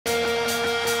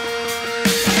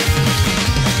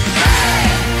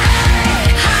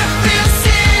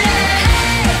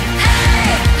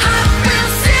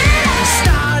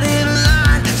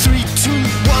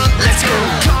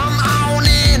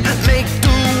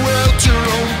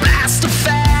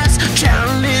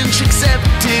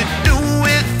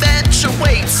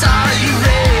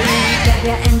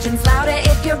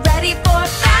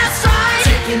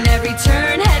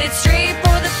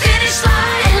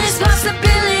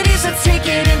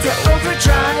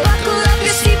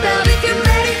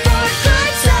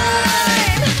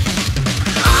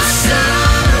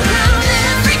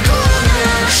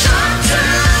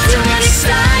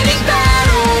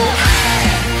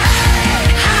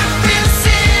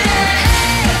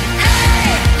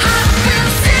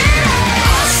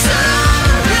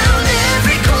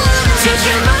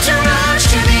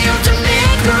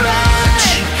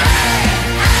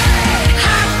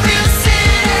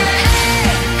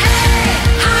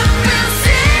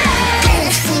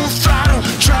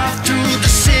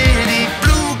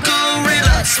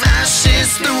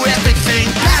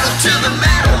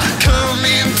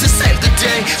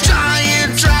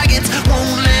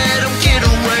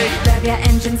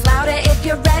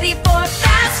you're ready for a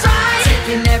fast ride.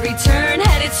 Taking every turn,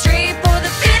 headed straight for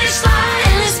the finish line.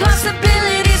 Endless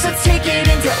possibilities, let's take it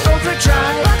into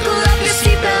overdrive. Buckle up your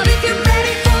seatbelt if you're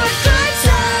ready for a good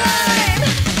time.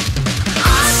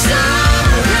 Awesome,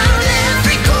 around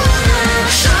every corner,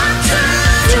 sharp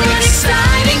turn to an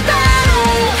exciting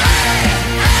battle. Hey,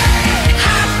 hey,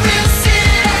 Hot Wheels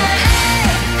City.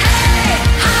 Hey, hey,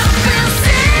 Hot Wheels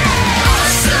City.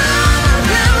 Awesome,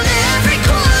 around every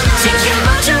corner. Take your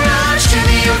entourage to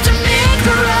the ultimate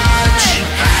garage.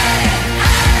 Hey,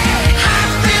 hey,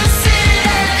 Hot Wheels City.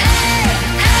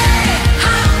 Hey, hey,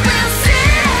 Hot Wheels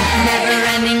City.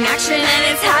 Never-ending action and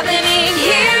it's happening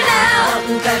here now.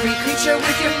 Move every creature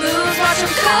with your moves, watch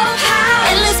them go pow.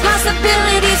 Endless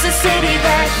possibilities, a city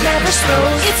that never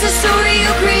slows. It's a story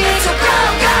you create, so go,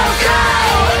 go, go.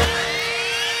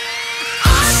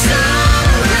 Awesome,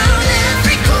 around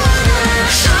every corner,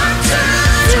 sharp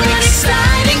turn to an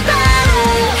exciting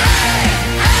battle. Hey,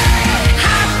 hey,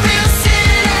 Hot Wheels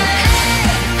City.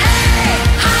 Hey, hey,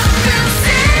 Hot Wheels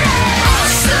City.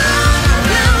 Awesome,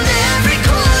 around every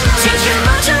corner. Take your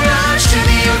entourage to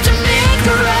the ultimate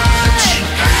garage.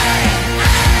 Hey,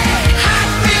 hey, Hot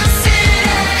Wheels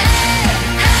City.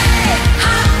 Hey, hey,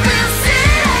 Hot Wheels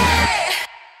City.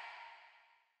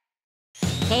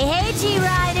 Hey, hey,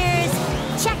 G-Riders!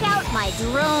 Check out my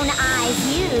drone eye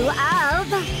view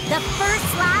of the first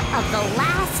lap of the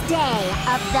last day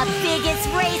of the biggest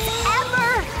race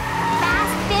ever!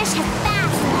 Fast Fish has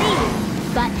fast lead,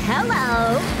 but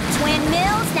hello, Twin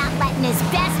Mills not letting his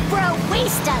best bro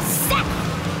waste a sec!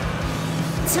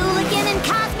 Tooligan and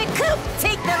Cosmic Coupe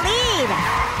take the lead!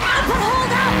 But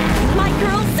hold up! My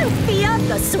girl Sophia,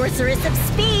 the sorceress of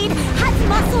speed, has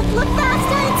muscled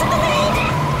LaFasta into the lead!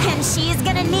 And she's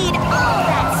gonna need all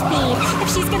that speed if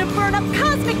she's gonna burn up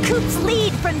Cosmic Coupe's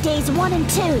lead from days 1 and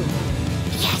 2.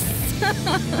 Yes!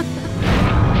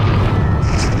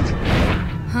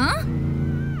 Huh?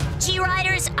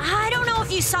 G-Riders, I don't know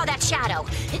if you saw that shadow,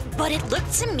 but it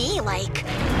looked to me like...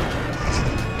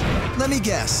 Let me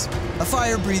guess. A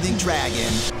fire-breathing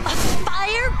dragon. A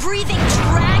fire-breathing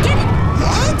dragon?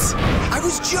 What? I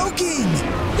was joking!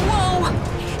 Whoa!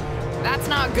 That's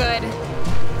not good.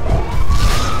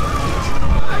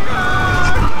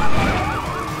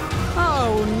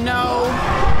 Oh no!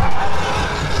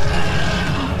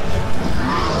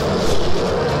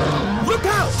 Look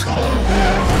out!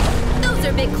 Those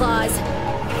are big claws.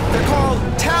 They're called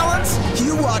talons.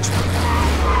 You watch.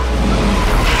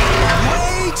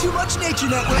 Way too much Nature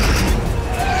Network.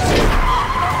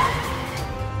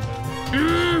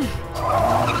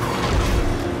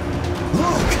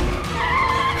 Look!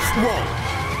 Whoa!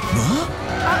 Huh?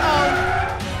 Uh-oh!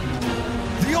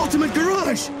 The ultimate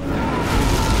garage!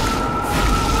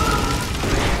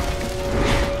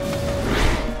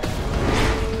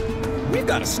 We've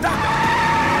got to stop it!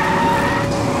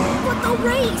 But the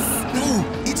race! No,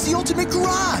 it's the ultimate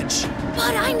garage.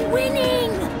 But I'm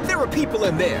winning! There are people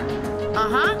in there.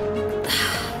 Uh-huh.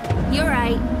 You're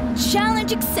right.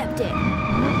 Challenge accepted.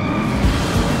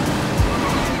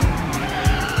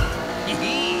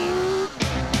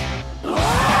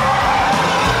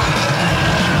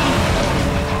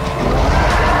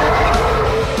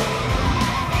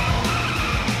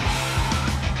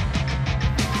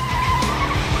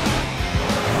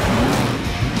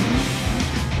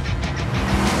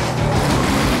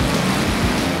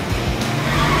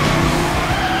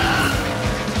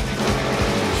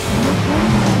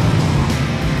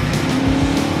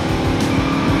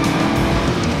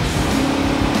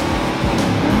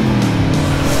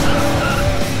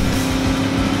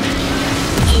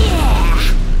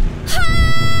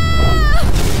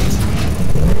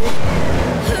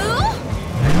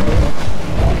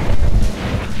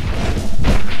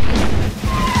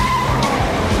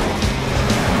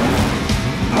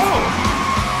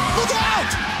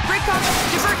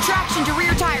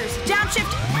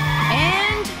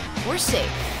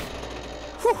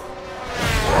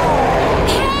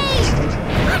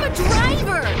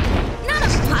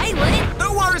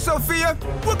 Sophia.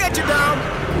 We'll get you down.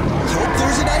 Hope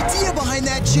there's an idea behind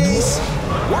that chase.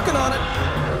 Working on it.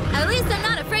 At least I'm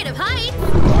not afraid of heights.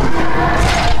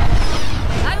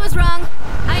 I was wrong.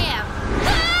 I am.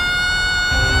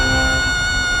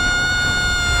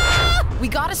 We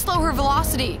gotta slow her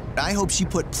velocity. I hope she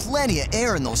put plenty of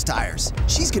air in those tires.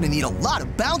 She's gonna need a lot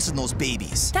of bounce in those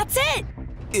babies. That's it.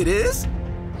 It is?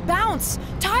 Bounce.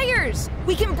 Tires.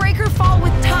 We can break her fall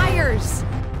with tires.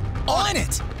 On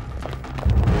it!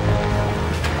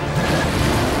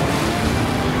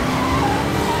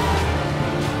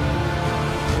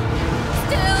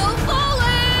 Still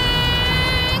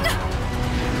falling!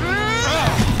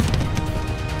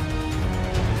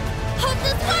 Hold the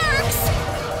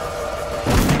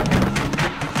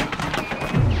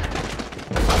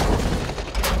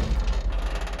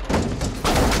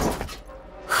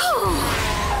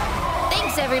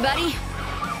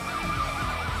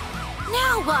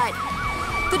Now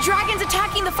what? The dragon's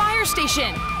attacking the fire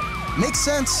station. Makes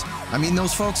sense. I mean,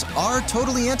 those folks are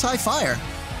totally anti-fire.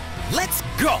 Let's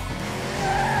go!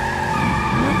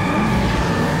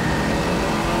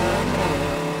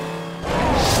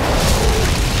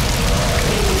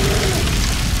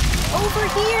 Over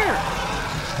here!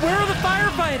 Where are the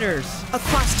firefighters?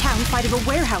 Across town fighting a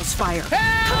warehouse fire.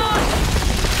 Come on!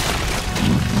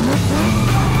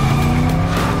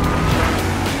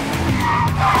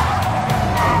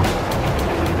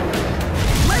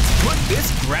 Let's put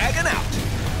this dragon out!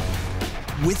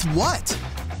 With what?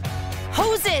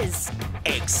 Hoses!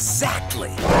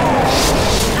 Exactly!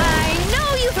 I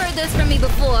know you've heard this from me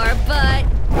before, but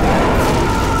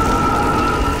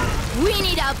we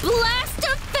need a blast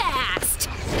of fast!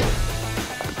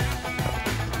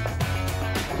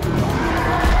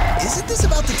 Isn't this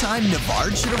about the time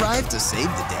Nevard should arrive to save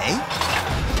the day?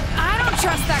 I don't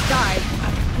trust that guy.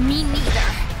 Me neither.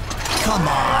 Come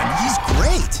on, he's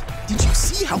great! Did you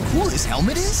see how cool his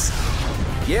helmet is?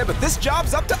 Yeah, but this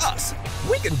job's up to us.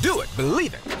 We can do it,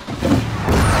 believe it.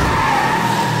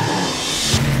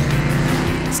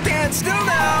 Stand still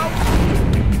now!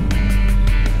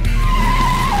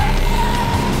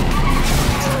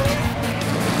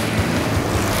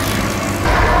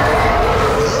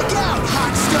 Look out,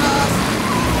 hot stuff!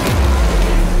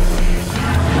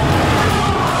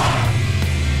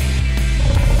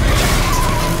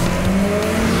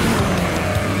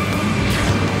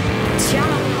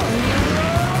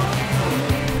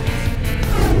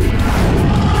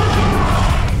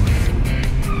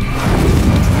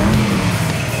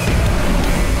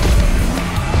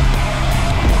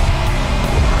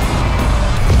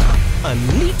 A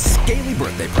neat, scaly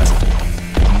birthday present.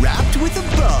 Wrapped with a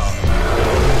bow.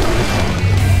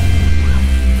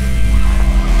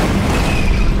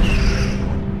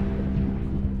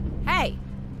 Hey,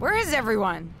 where is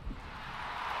everyone?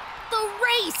 The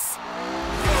race!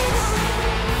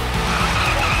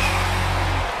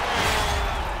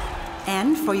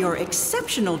 And for your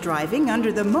exceptional driving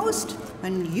under the most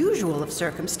unusual of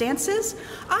circumstances,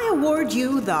 I award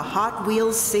you the Hot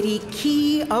Wheels City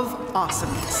Key of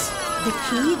Awesomeness. The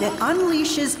key that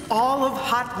unleashes all of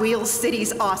Hot Wheels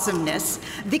City's awesomeness.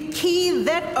 The key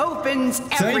that opens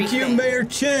everything. Thank you, Mayor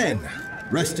Chen.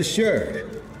 Rest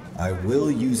assured, I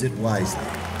will use it wisely.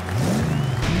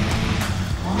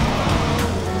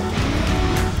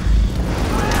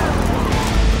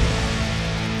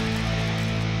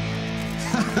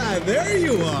 There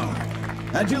you are.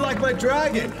 How'd you like my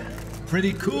dragon?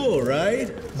 Pretty cool,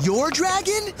 right? Your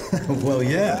dragon? Well,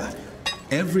 yeah.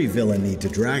 Every villain needs a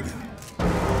dragon.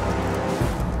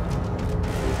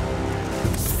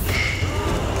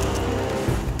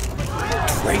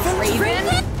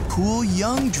 Raven? Cool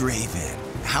young Draven.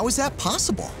 How is that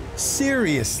possible?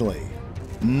 Seriously.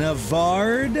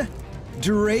 Nevard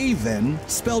Draven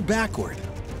spelled backward.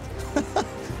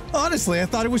 Honestly, I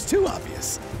thought it was too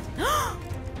obvious.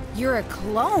 You're a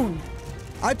clone.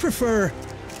 I prefer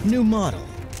new model.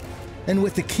 And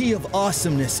with the Key of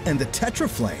Awesomeness and the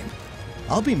Tetraflame,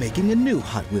 I'll be making a new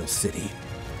Hot Wheels City.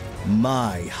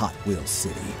 My Hot Wheels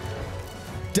City.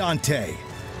 Dante,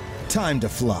 time to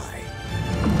fly.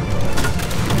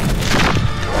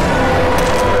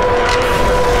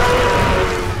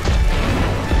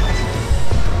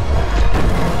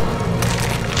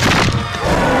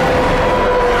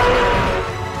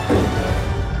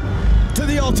 To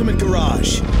the ultimate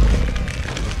garage.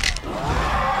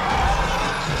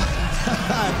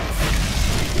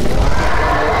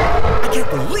 I can't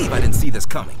believe I didn't see this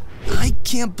coming. I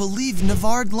can't believe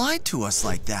Nevard lied to us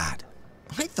like that.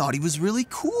 I thought he was really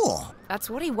cool. That's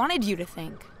what he wanted you to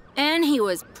think. And he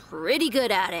was pretty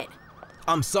good at it.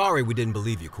 I'm sorry we didn't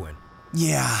believe you, Quinn.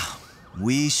 Yeah,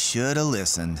 we should have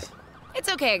listened. It's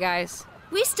okay, guys.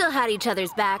 We still had each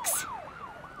other's backs.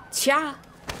 Tja.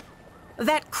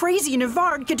 That crazy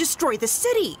Nevard could destroy the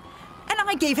city. And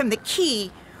I gave him the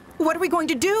key. What are we going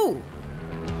to do?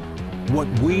 What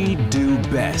we do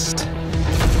best.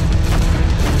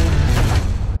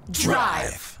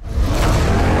 Drive.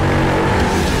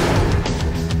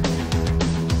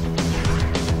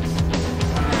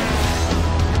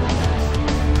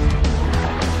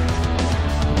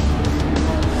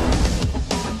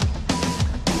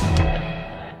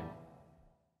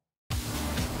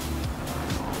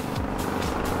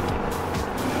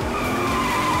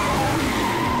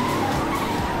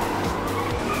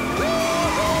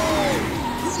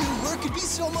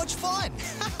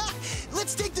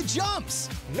 Let's take the jumps!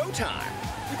 No time.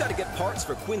 We gotta get parts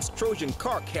for Quinn's Trojan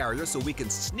car carrier so we can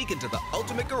sneak into the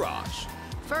ultimate garage.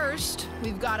 First,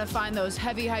 we've got to find those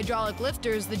heavy hydraulic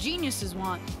lifters the geniuses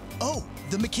want. Oh,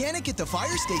 the mechanic at the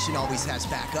fire station always has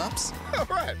backups. All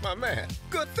right, my man.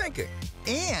 Good thinking.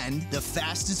 And the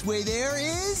fastest way there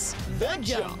is... The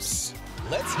jumps.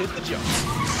 Let's hit the jumps.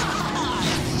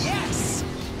 Yes!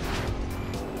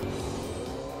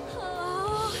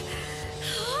 Oh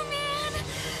man,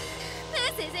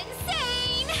 this is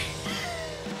insane!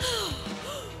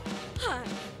 I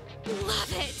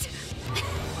love it.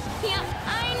 Yeah,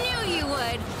 I knew you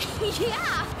would.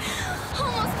 Yeah,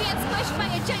 almost being squished by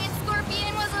a giant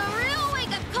scorpion was a real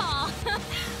wake-up call.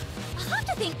 I'll have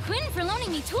to thank Quinn for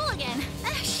loaning me Tool again.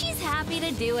 She's happy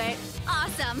to do it.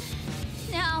 Awesome.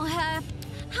 Now,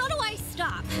 how do I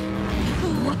stop?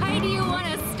 Why do you want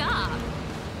to stop?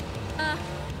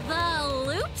 The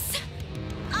loops?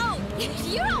 Oh,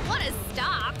 you don't want to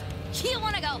stop. You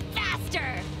want to go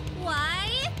faster. Why?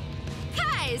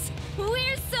 'Cause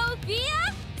we're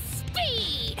Sophia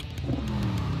Speed.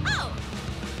 Oh,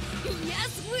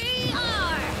 yes we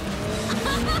are.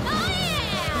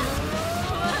 Yeah.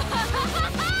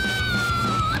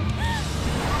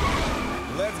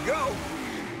 Let's go.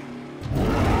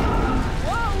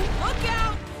 Whoa, look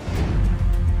out!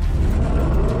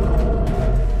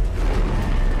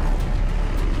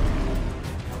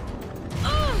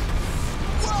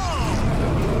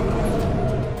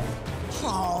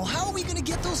 Oh, how are we gonna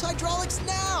get those hydraulics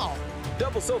now?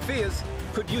 Double Sophia's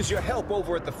could use your help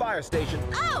over at the fire station.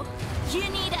 Oh, you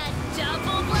need a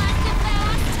double blast of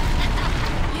fast?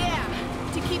 Yeah,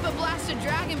 to keep a blast of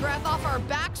dragon breath off our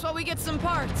backs while we get some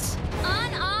parts.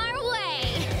 On our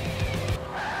way.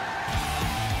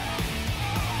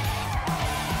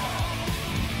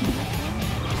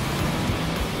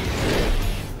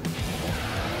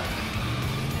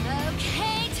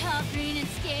 Okay, tall, green, and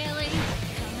scaly.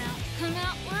 Come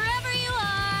out, wherever you are.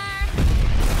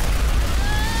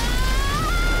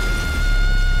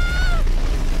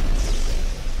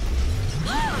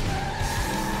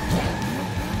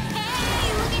 Hey,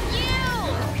 look at you!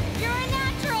 You're a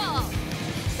natural.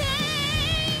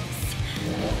 Thanks.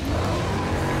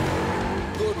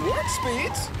 Good work,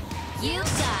 Speeds. You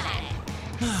got it.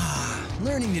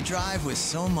 Learning to drive was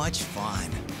so much fun.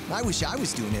 I wish I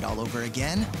was doing it all over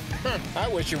again. I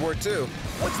wish you were too.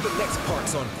 What's the next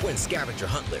parts on Quinn's scavenger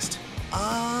hunt list?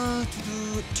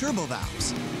 Turbo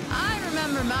valves. I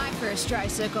remember my first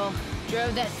tricycle.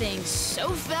 Drove that thing so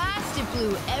fast it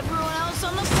blew everyone else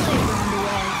on the playground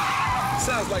away.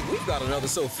 Sounds like we've got another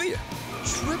Sophia.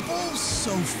 Triple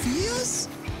Sophias?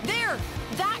 There!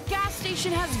 That gas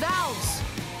station has valves.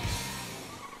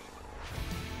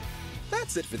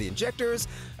 That's it for the injectors.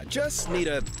 I just need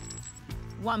a...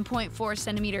 1.4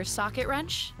 centimeter socket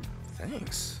wrench.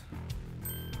 Thanks.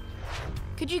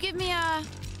 Could you give me a...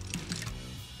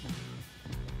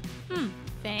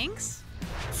 thanks.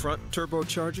 Front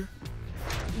turbocharger?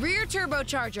 Rear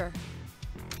turbocharger.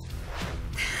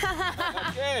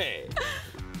 Okay.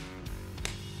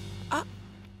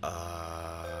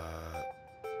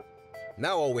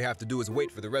 Now all we have to do is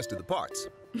wait for the rest of the parts.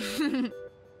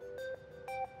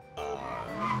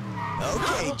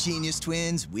 Okay, Genius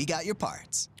Twins, we got your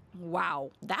parts.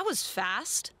 Wow, that was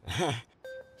fast.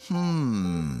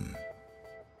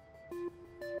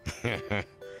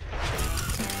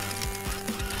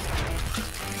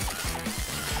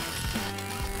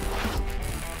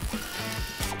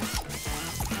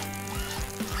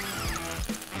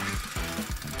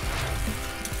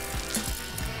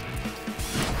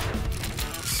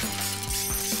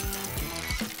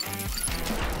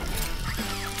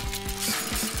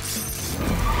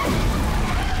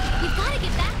 We've got to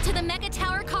get back to the Mega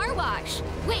Tower car wash.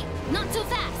 Wait, not so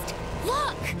fast.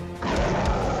 Look!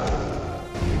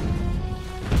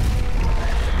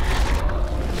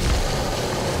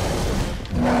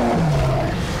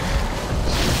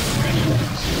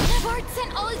 Nevard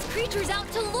sent all his creatures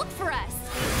out to look for us.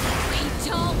 We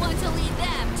don't want to lead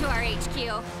them to our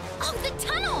HQ. Oh, the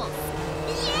tunnels!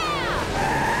 Yeah!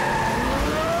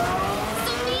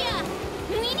 Sophia,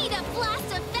 we need a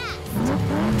blast of fast.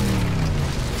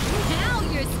 Now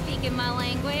you're speaking my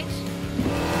language.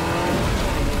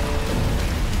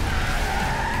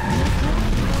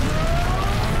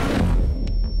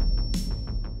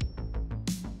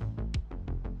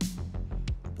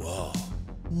 Whoa.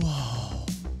 Whoa.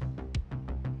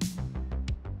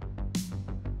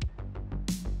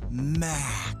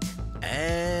 Mac.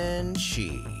 And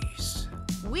cheese.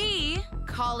 We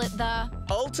call it the...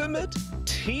 Ultimate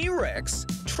T-Rex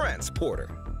Transporter.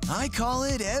 I call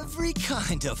it every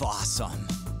kind of awesome.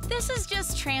 This is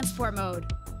just transport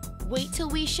mode. Wait till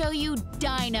we show you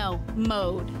Dino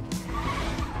mode.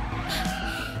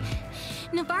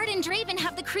 Nevard and Draven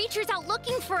have the creatures out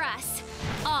looking for us.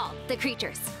 All the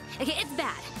creatures. Okay, it's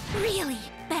bad. Really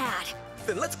bad.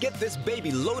 Then let's get this baby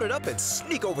loaded up and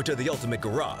sneak over to the ultimate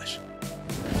garage.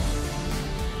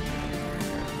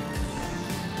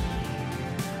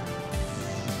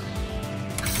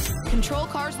 Control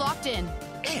car's locked in.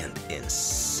 And in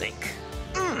sync.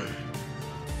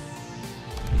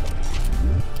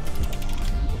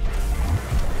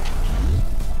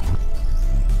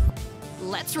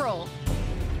 Let's roll.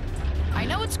 I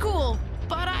know it's cool,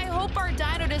 but I hope our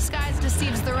dino disguise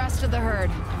deceives the rest of the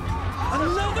herd.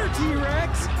 Another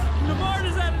T-Rex! Nevard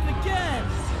is at it again!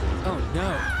 Oh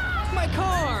no. My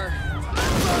car!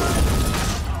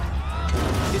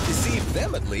 It deceived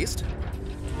them at least.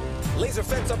 Laser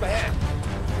fence up ahead.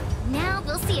 Now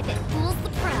we'll see if it fools the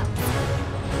pros.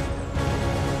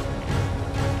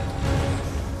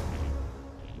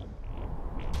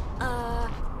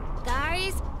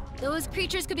 Guys, those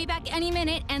creatures could be back any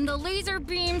minute, and the laser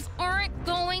beams aren't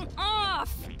going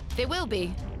off. They will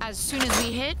be, as soon as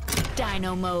we hit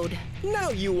dino mode. Now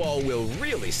you all will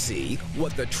really see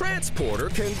what the transporter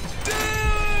can do!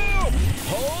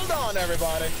 Hold on,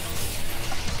 everybody.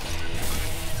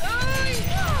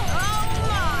 Oh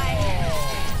my!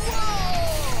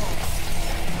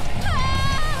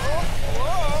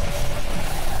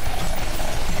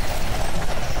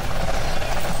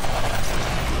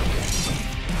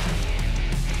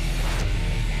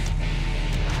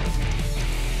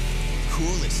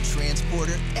 Coolest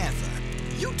transporter ever.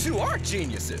 You two are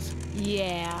geniuses.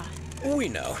 Yeah. We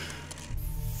know.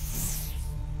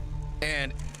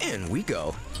 And in we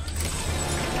go.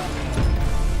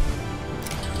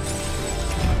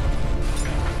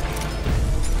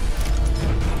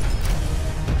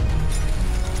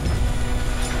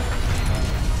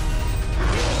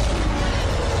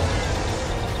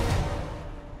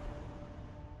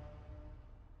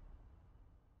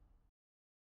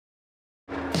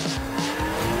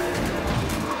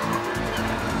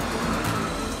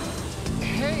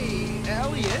 Hey,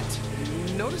 Elliot.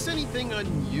 Notice anything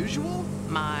unusual?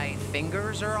 My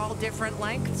fingers are all different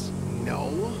lengths?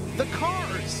 No. The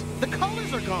cars. The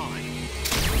colors are gone.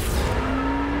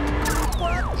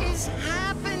 What is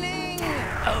happening?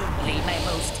 Only my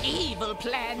most evil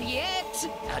plan yet.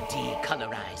 A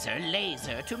decolorizer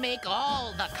laser to make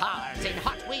all the cars in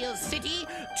Hot Wheels City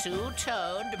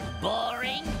two-toned,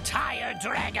 boring tire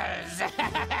draggers.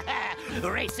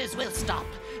 Races will stop.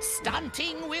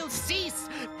 Stunting will cease.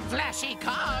 Flashy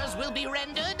cars will be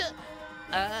rendered,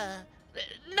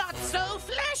 not so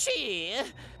flashy.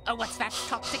 What's that,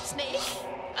 toxic snake?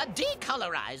 A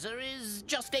decolorizer is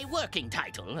just a working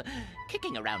title,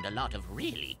 kicking around a lot of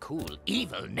really cool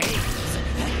evil names.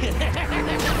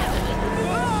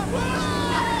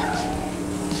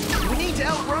 We need to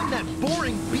outrun that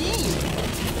boring beam.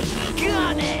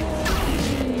 Got it!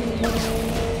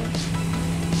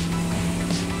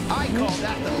 I call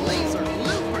that the laser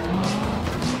looper.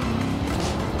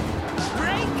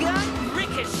 Ray gun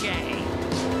ricochet.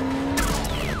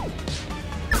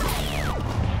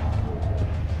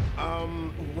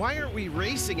 Why aren't we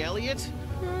racing, Elliot?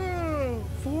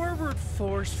 Forward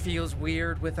force feels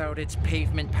weird without its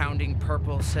pavement-pounding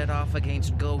purple set off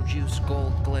against Go Juice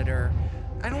Gold glitter.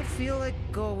 I don't feel like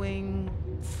going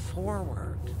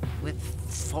forward with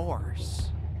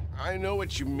force. I know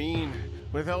what you mean.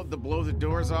 Without the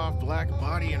blow-the-doors-off black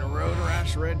body and road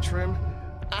rash red trim,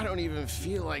 I don't even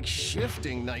feel like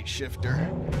shifting, Night Shifter.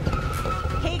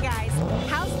 Hey guys,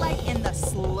 how's life in the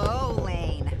slow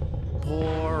lane?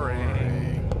 Boring.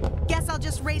 Guess I'll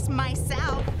just race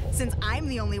myself, since I'm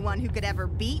the only one who could ever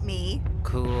beat me.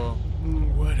 Cool.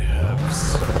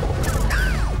 Whatevs.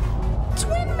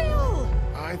 Twin mill!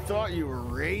 I thought you were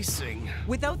racing.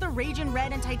 Without the Ragin'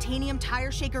 Red and Titanium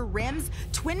Tire Shaker rims,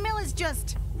 Twin Mill is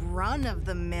just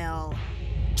run-of-the-mill.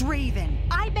 Draven,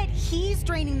 I bet he's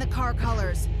draining the car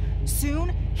colors.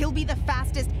 Soon, he'll be the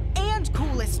fastest and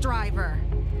coolest driver.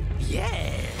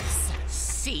 Yes.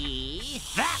 See?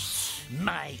 That's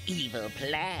my evil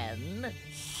plan.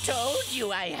 Told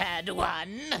you I had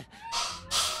one.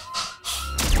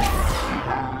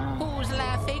 Who's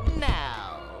laughing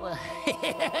now?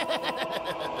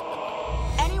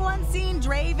 Anyone seen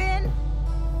Draven?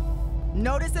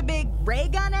 Notice a big ray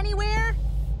gun anywhere?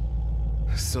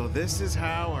 So this is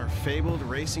how our fabled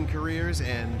racing careers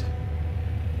end.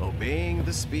 Obeying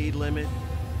the speed limit.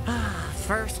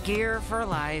 First gear for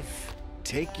life.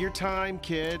 Take your time,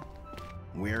 kid.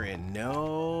 We're in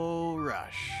no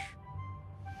rush.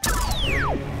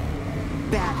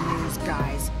 Bad news,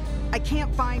 guys. I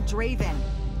can't find Draven.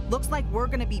 Looks like we're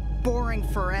gonna be boring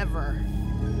forever.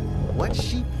 What's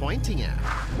she pointing at?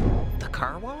 The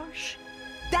car wash?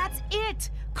 That's it!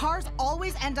 Cars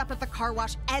always end up at the car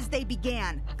wash as they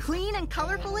began. Clean and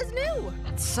colorful as new.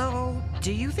 So,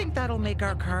 do you think that'll make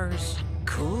our cars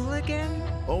cool again?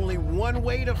 Only one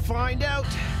way to find out.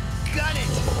 Got it!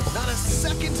 Not a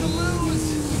second to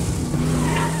lose!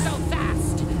 Not so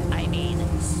fast. I mean,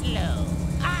 slow.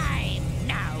 I'm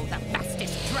now the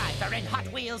fastest driver in Hot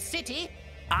Wheels City.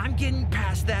 I'm getting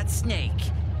past that snake.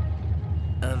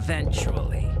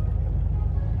 Eventually.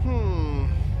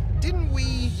 Didn't we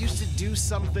used to do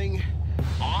something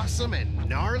awesome and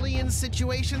gnarly in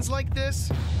situations like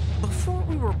this? Before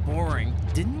we were boring,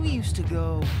 didn't we used to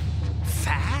go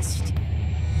fast?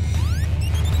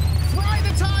 Fly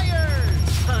the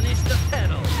tires! Punish the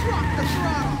pedals. Rock the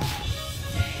throttle!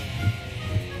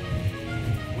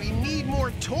 We need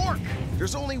more torque.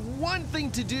 There's only one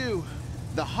thing to do.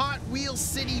 The Hot Wheels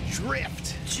City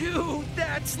Drift. Dude,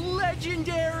 that's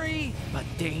legendary! But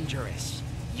dangerous.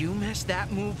 You mess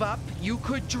that move up, you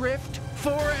could drift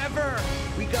forever.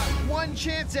 We got one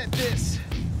chance at this.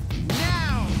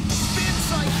 Now, spin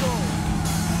cycle.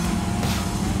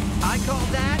 I call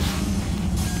that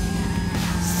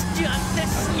stunt the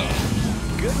snake.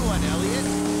 Good one, Elliot.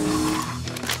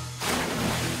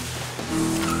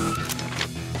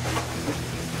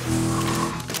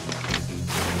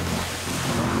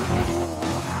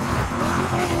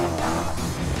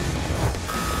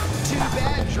 Too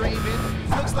bad, Draven.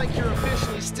 Looks like you're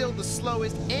officially still the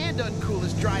slowest and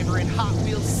uncoolest driver in Hot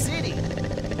Wheels City.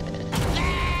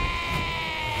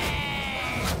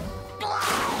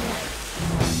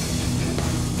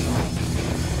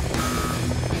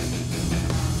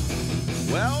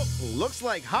 Well, looks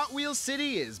like Hot Wheels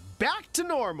City is back to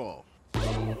normal.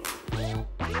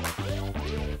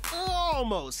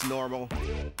 Almost normal.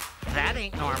 That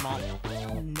ain't normal.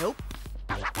 Nope.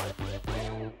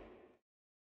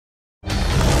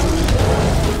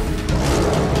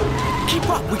 Keep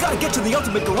up! We gotta get to the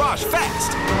ultimate garage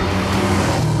fast!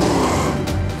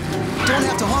 Don't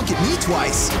have to honk at me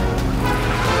twice.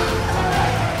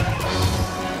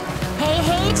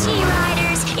 Hey,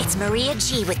 G-Riders! It's Maria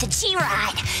G with the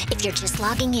G-Ride. If you're just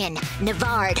logging in,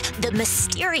 Nevard, the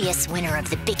mysterious winner of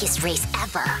the biggest race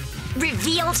ever,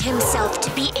 revealed himself to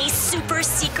be a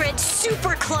super-secret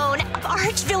super clone of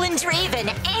arch-villain Draven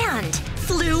and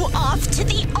flew off to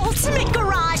the ultimate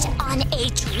garage on a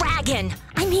dragon.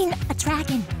 I mean, a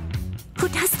dragon. Who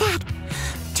does that?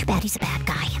 Too bad he's a bad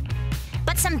guy.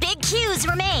 But some big cues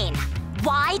remain.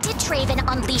 Why did Draven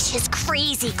unleash his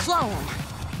crazy clone?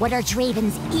 What are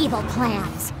Draven's evil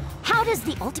plans? How does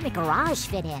the ultimate garage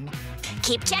fit in?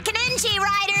 Keep checking in,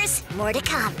 G-Riders. More to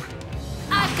come.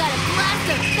 I've got a blast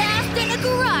of fast and a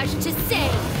garage to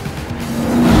save.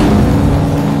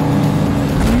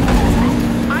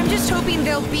 I'm just hoping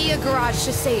there'll be a garage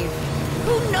to save.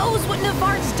 Who knows what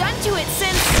Nevard's done to it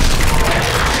since...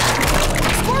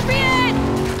 Scorpion!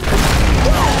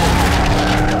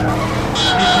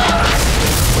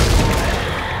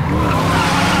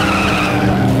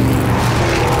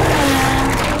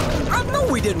 I know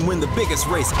we didn't win the biggest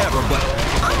race ever, but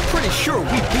I'm pretty sure we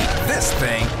beat this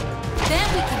thing. Then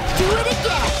we can do it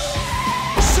again.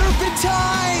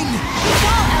 Serpentine! Good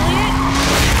ball, Elliot!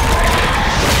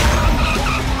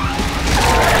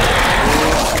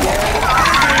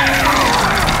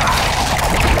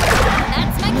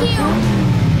 That's my cue.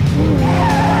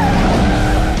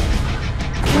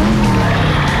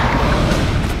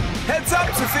 Heads up,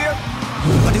 Sophia!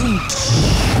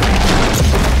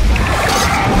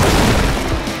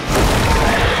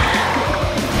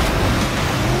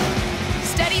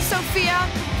 Steady, Sophia!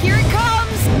 Here it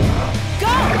comes!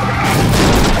 Go!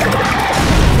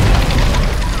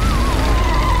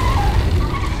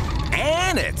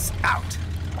 And it's out.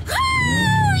 Woo!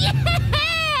 Yeah!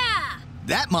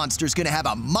 That monster's gonna have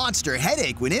a monster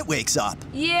headache when it wakes up.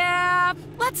 Yeah,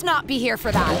 let's not be here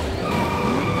for that.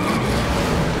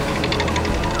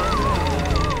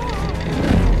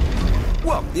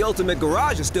 Well, the ultimate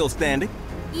garage is still standing.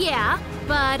 Yeah,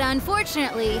 but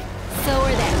unfortunately, so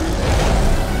are they.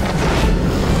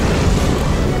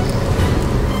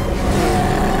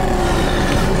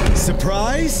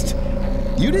 Surprised?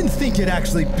 You didn't think you'd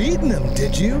actually beaten them,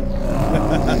 did you?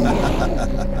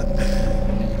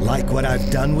 Like what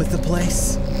I've done with the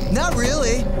place? Not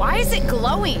really. Why is it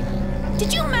glowing?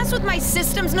 Did you mess with my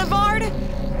systems, Nevard?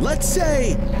 Let's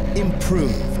say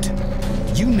improved.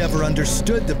 You never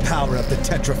understood the power of the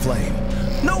Tetraflame.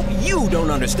 No, you don't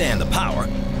understand the power.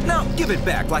 Now give it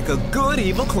back like a good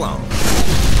evil clone.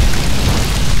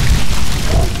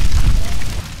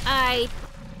 I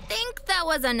think that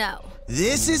was a no.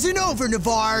 This isn't over,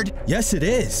 Nevard. Yes, it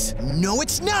is. No,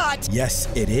 it's not. Yes,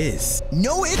 it is.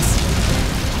 No, it's...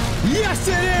 Yes,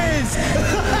 it is!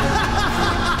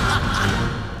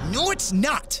 it's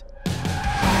not!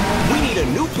 We need a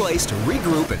new place to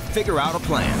regroup and figure out a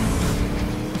plan.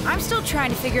 I'm still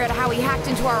trying to figure out how he hacked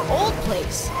into our old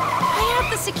place. I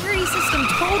have the security system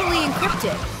totally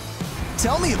encrypted.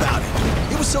 Tell me about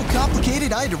it. It was so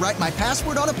complicated I had to write my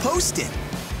password on a Post-it.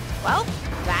 Well,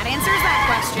 that answers that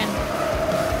question.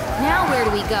 Now where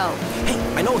do we go?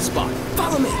 Hey, I know a spot.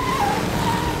 Follow me.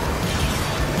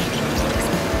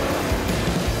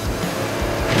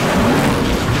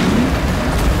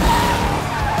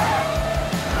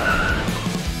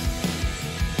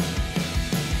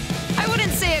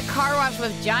 Car wash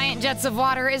with giant jets of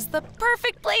water is the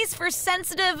perfect place for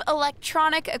sensitive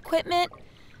electronic equipment,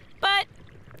 but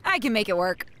I can make it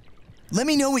work. Let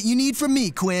me know what you need from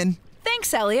me, Quinn.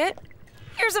 Thanks, Elliot.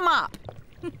 Here's a mop.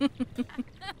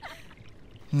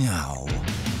 No.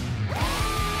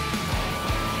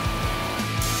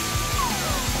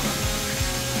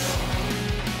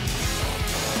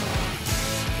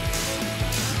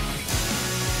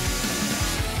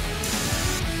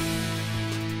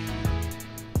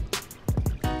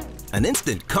 An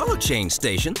instant color change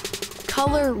station.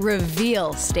 Color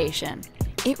reveal station.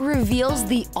 It reveals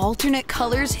the alternate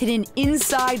colors hidden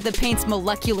inside the paint's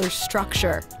molecular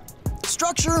structure.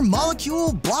 Structure,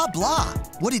 molecule, blah, blah.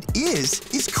 What it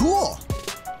is cool.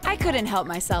 I couldn't help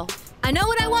myself. I know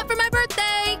what I want for my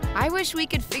birthday! I wish we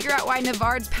could figure out why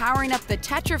Nevard's powering up the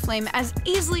Tetraflame as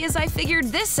easily as I figured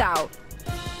this out.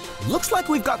 Looks like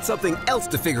we've got something else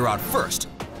to figure out first.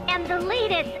 And the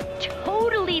latest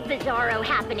totally bizarro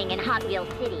happening in Hot Wheels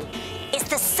City is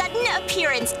the sudden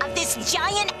appearance of this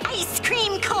giant ice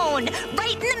cream cone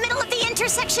right in the middle of the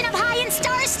intersection of High and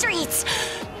Star Streets.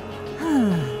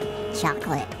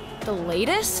 Chocolate. The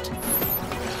latest?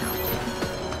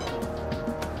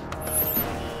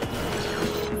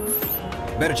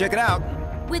 Better check it out.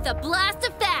 With a blast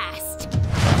of fast.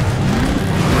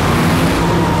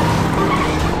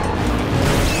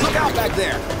 Look out back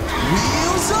there.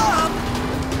 Wheels up!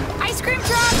 Ice cream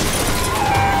truck!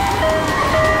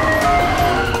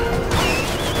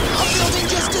 A building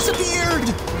just disappeared!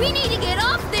 We need to get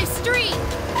off this street!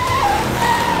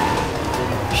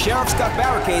 Sheriff's got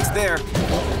barricades there.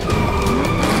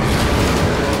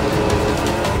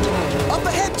 Up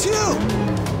ahead, too!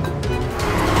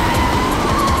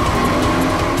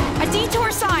 A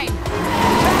detour sign!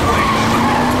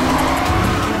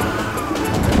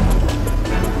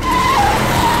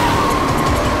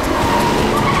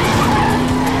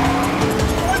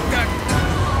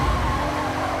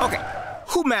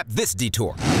 Who mapped this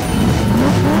detour?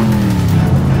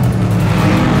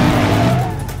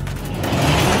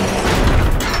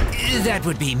 That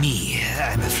would be me,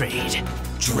 I'm afraid.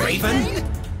 Draven?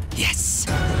 Yes.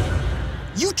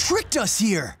 You tricked us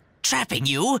here! Trapping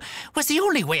you was the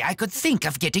only way I could think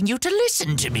of getting you to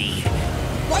listen to me.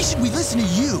 Why should we listen to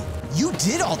you? You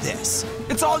did all this.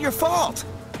 It's all your fault.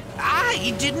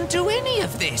 I didn't do any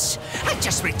of this. I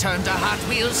just returned to Hot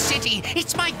Wheels City.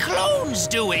 It's my clone's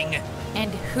doing. And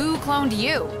who cloned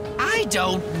you? I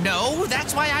don't know.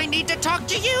 That's why I need to talk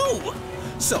to you.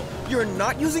 So, you're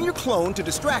not using your clone to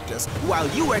distract us while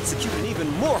you execute an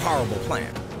even more horrible plan.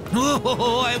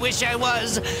 Oh, I wish I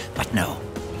was, but no.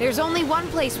 There's only one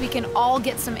place we can all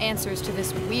get some answers to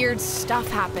this weird stuff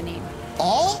happening.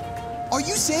 All? Are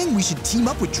you saying we should team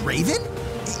up with Draven?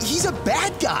 He's a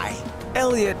bad guy.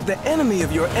 Elliot, the enemy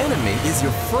of your enemy is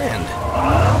your friend.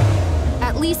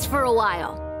 At least for a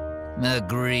while.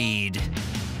 Agreed.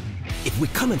 If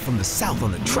we're coming from the south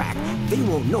on the track, they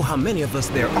won't know how many of us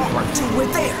there are until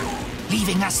we're there.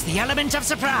 Leaving us the element of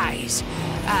surprise.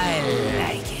 I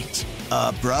like it.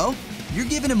 Bro, you're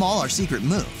giving him all our secret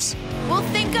moves. We'll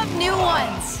think of new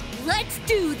ones. Let's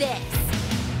do this.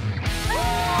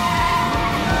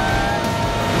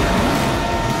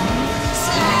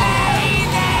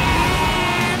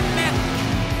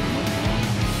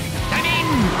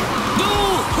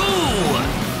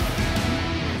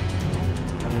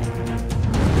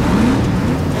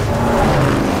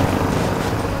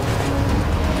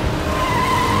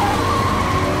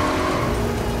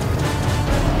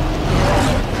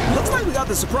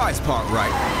 The surprise part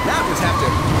right. Now we just have to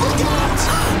look out!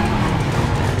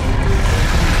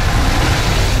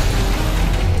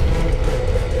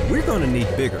 We're gonna need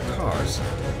bigger cars.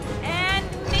 And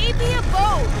maybe a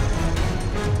boat.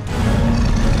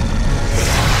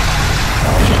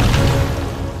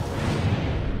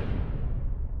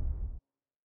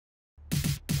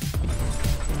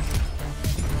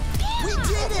 We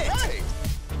did it! Hey.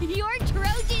 Your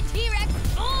Trojan T-Rex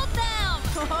fooled them!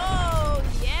 Oh,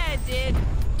 yeah, it did.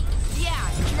 Yeah,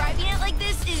 driving it like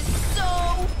this is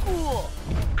so cool.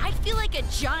 I feel like a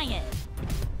giant.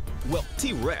 Well,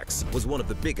 T-Rex was one of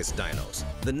the biggest dinos.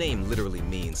 The name literally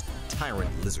means Tyrant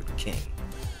Lizard King.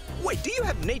 Wait, do you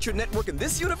have Nature Network in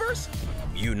this universe?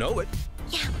 You know it.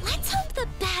 Yeah, let's hope the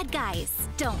bad guys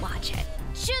don't watch it.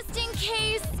 Just in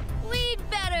case, we'd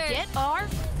better Get our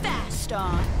fast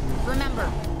on. Remember,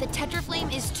 the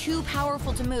Tetraflame is too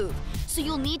powerful to move, so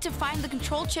you'll need to find the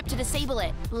control chip to disable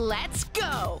it. Let's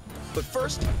go! But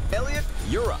first, Elliot,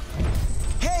 you're up.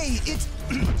 Hey,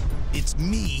 it's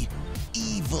me,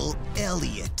 Evil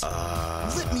Elliot.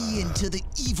 Let me into the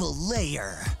evil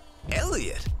lair.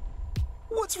 Elliot?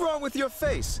 What's wrong with your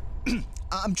face?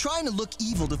 I'm trying to look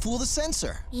evil to fool the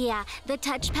censor. Yeah, the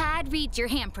touchpad reads your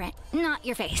handprint, not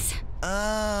your face.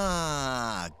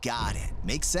 Ah, got it.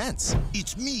 Makes sense.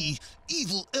 It's me,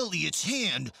 Evil Elliot's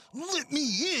hand. Let me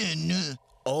in.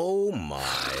 Oh my.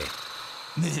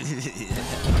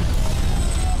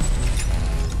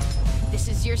 This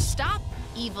is your stop,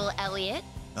 Evil Elliot.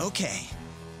 Okay.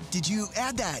 Did you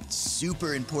add that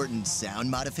super important sound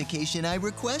modification I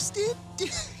requested?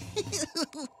 Yes.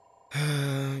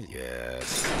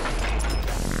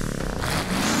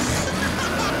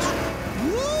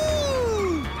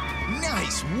 Woo!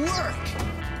 Nice work!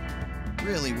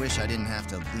 Really wish I didn't have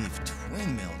to leave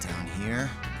Twin Mill down here.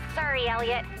 Sorry,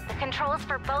 Elliot. The controls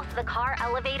for both the car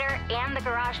elevator and the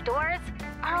garage doors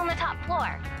are on the top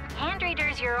floor. Hand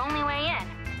reader's your only way in.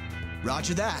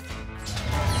 Roger that.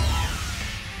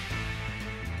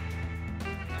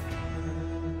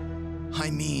 I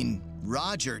mean,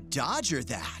 Roger Dodger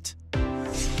that.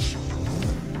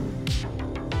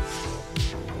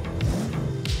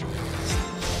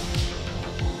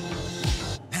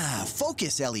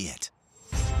 Focus, Elliot.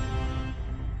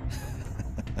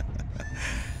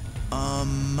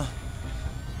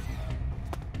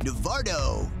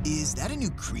 Nevardo, is that a new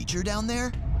creature down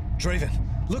there? Draven,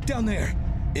 look down there.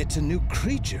 It's a new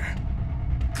creature.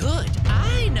 Good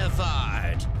eye,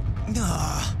 Nevard.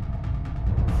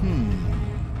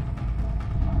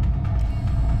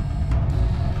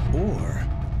 Or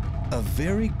a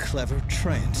very clever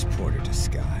transporter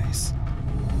disguise.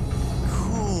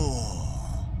 Cool.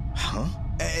 Huh?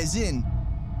 As in,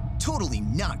 totally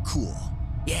not cool.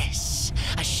 Yes,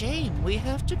 a shame we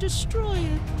have to destroy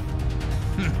it.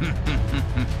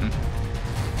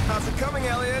 How's it coming,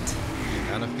 Elliot?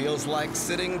 Kinda feels like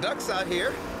sitting ducks out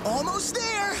here. Almost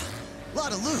there.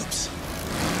 Lot of loops.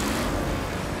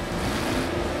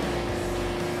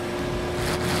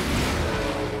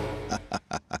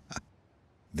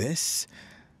 This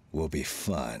will be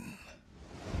fun.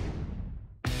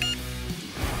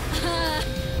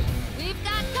 We've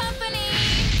got company!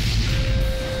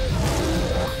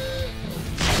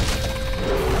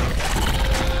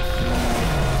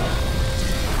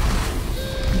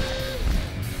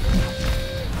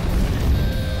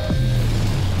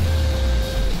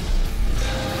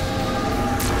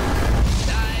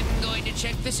 I'm going to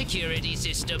check the security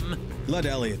system. Let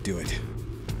Elliot do it.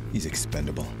 He's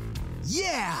expendable.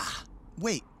 Yeah!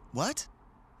 Wait, what?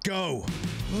 Go!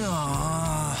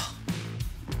 Aww.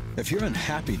 If you're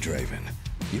unhappy, Draven,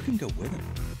 you can go with him.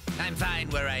 I'm fine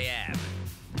where I am.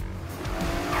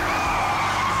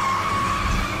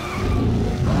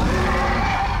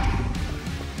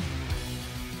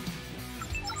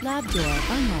 Lab door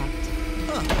unlocked.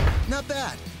 Huh, not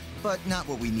bad, but not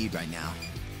what we need right now.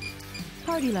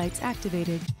 Party lights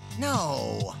activated.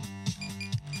 No!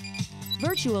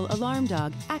 Virtual alarm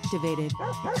dog activated.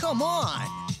 Come on!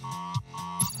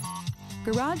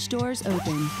 Garage doors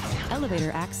open.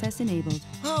 Elevator access enabled.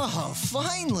 Oh,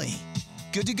 finally!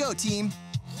 Good to go, team.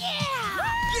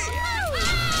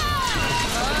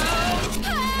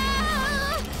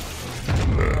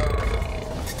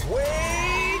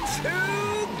 Way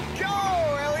to go,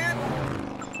 Elliot!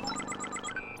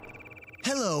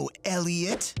 Hello,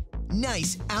 Elliot.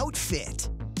 Nice outfit.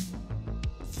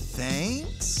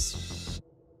 Thanks.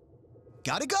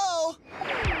 Gotta go.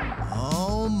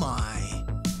 Oh my.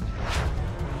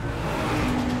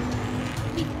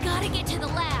 We gotta get to the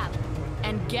lab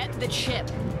and get the chip.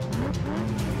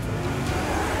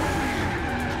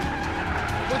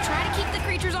 We'll try to keep the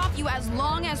creatures off you as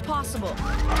long as possible.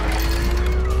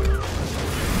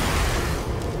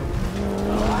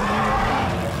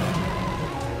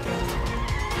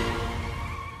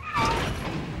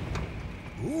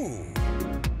 Ooh.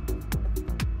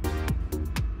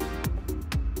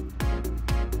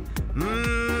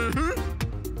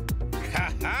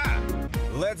 Ha-ha!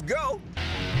 Let's go!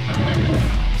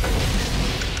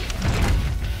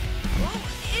 Whoa,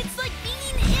 it's like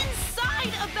being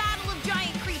inside a battle of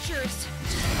giant creatures.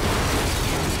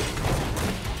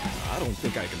 I don't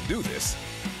think I can do this.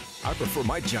 I prefer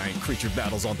my giant creature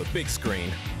battles on the big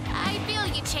screen. I feel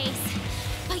you, Chase.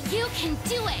 But you can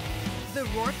do it! The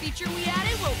roar feature we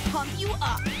added will pump you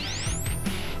up.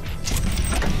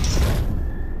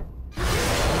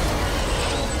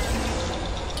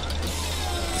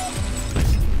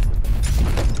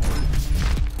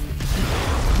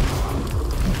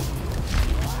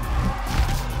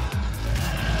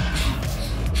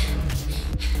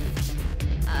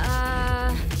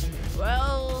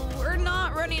 Well, we're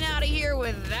not running out of here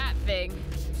with that thing.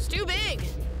 It's too big.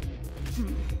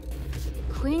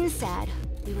 Quinn said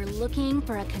we were looking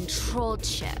for a control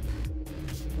chip.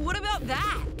 What about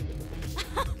that?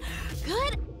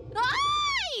 Good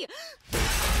eye!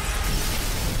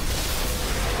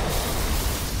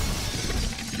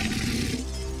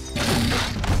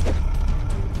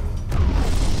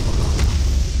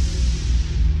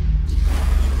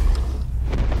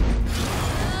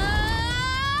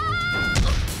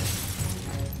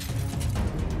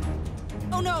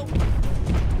 Oh no!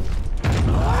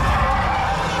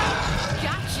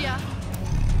 Gotcha!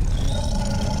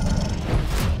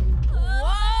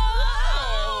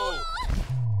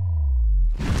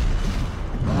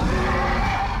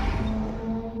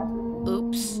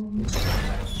 Oops.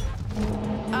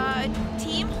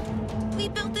 Team? We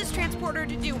built this transporter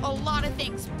to do a lot of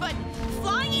things, but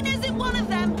flying isn't one of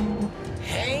them!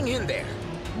 Hang in there.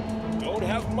 Don't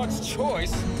have much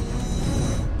choice.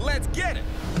 Let's get it.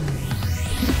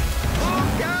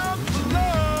 Look out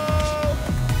below!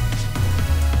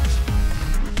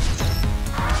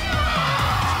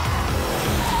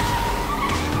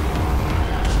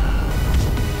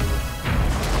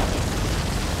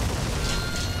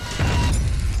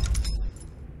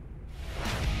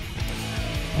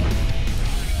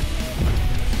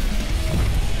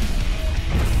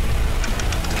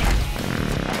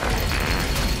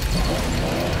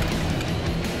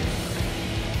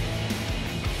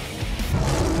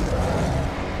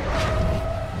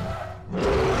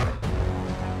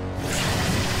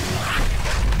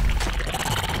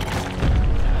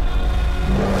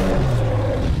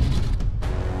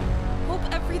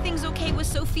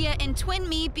 Sophia and Twin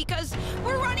me because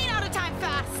we're running out of time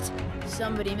fast.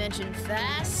 Somebody mentioned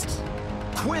fast?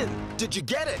 Quinn, did you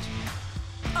get it?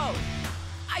 Oh,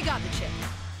 I got the chip.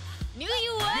 Knew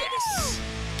you would? Yes!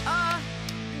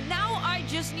 Now I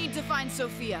just need to find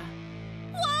Sophia.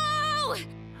 Whoa!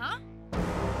 Huh?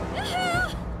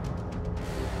 Woohoo!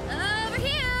 Over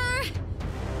here!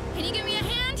 Can you give me a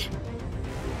hand?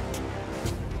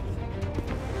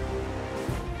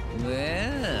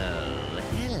 Well,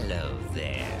 hello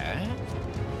there.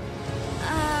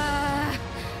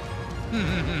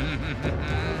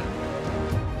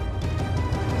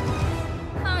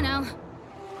 Oh no.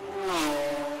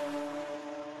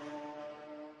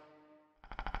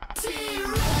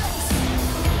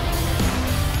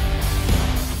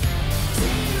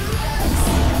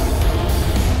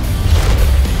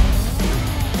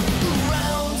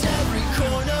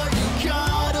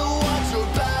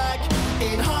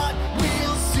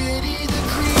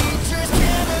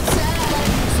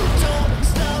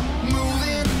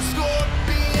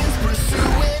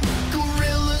 Pursuing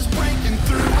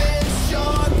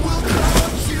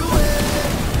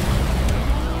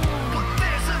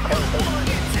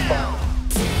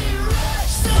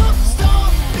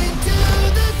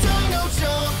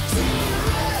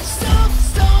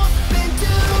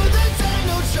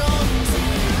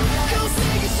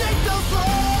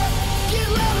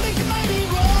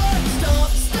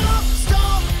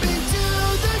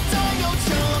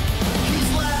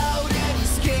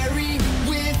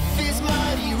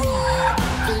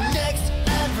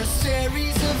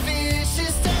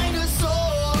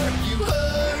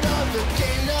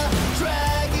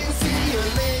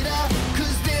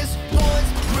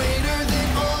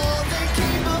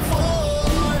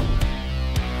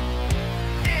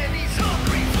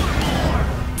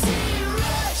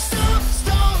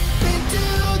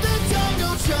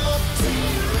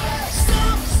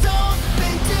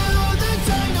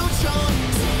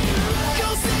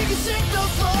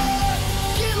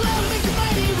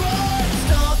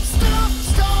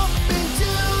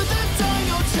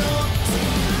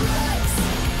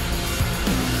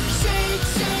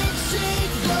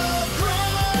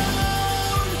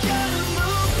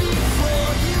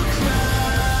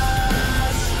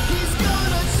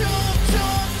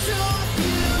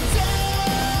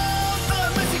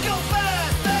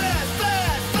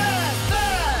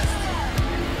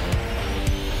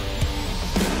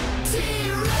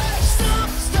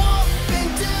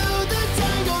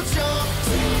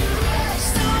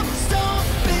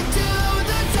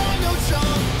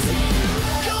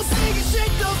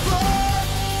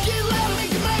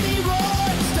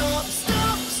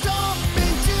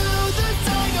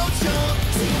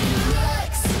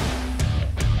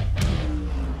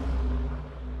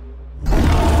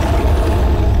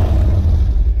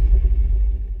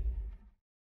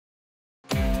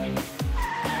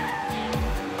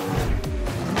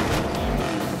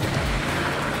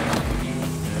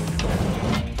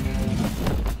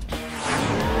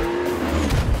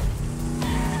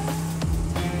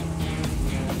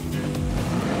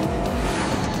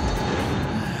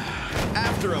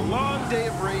After a long day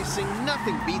of racing,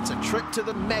 nothing beats a trip to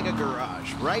the Mega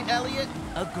Garage, right, Elliot?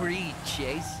 Agreed,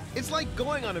 Chase. It's like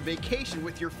going on a vacation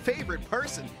with your favorite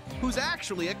person, who's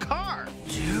actually a car.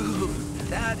 Dude,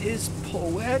 that is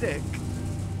poetic.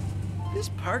 This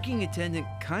parking attendant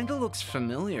kinda looks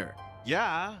familiar.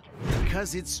 Yeah,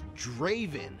 because it's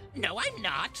Draven. No, I'm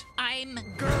not. I'm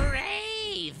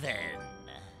Graven.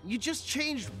 You just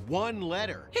changed one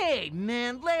letter. Hey,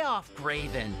 man, lay off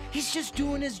Graven. He's just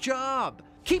doing his job.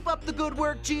 Keep up the good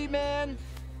work, G-Man.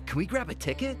 Can we grab a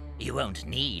ticket? You won't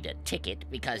need a ticket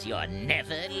because you're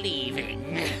never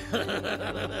leaving.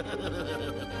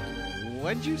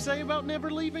 What'd you say about never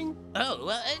leaving?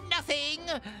 Oh, nothing.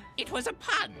 It was a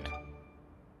pun.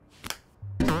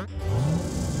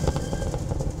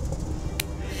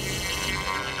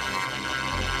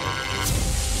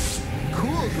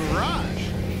 Cool garage.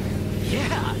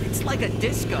 Yeah, it's like a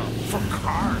disco for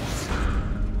cars.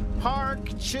 Park,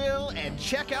 chill, and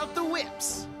check out the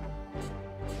whips.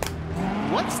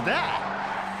 What's that?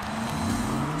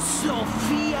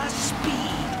 Sophia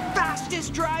Speed,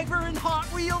 fastest driver in Hot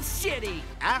Wheels City.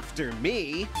 After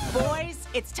me. Boys,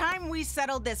 it's time we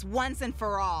settled this once and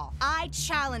for all. I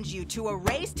challenge you to a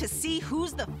race to see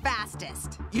who's the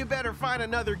fastest. You better find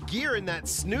another gear in that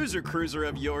snoozer cruiser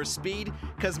of yours, Speed,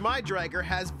 because my dragger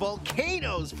has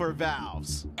volcanoes for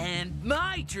valves. And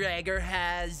my dragger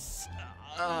has,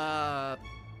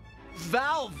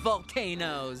 valve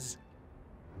volcanoes.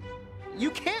 You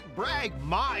can't brag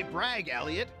my brag,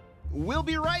 Elliot. We'll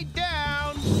be right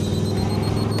down.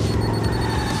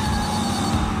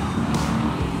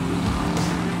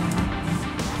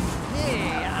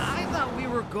 Hey, I thought we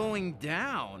were going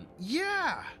down.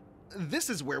 Yeah, this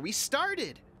is where we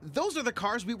started. Those are the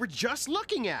cars we were just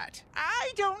looking at.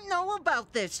 I don't know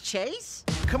about this, Chase.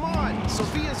 Come on,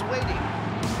 Sophia's waiting.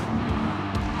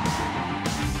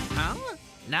 Huh?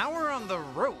 Now we're on the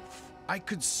roof. I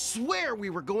could swear we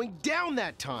were going down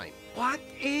that time. What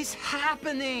is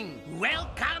happening?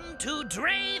 Welcome to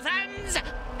Draven's,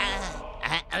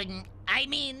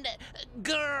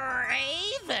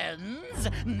 Graven's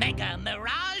Mega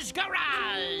Mirage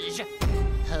Garage.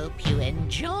 Hope you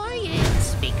enjoy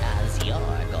it, because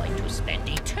you're going to spend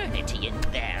eternity in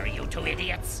there, you two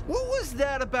idiots. What was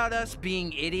that about us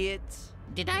being idiots?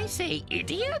 Did I say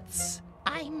idiots?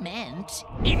 I meant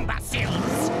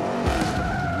imbeciles.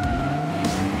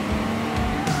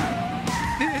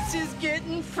 This is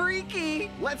getting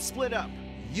freaky. Let's split up.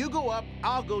 You go up,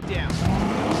 I'll go down.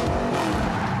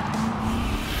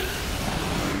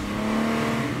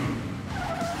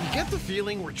 You get the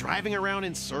feeling we're driving around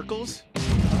in circles?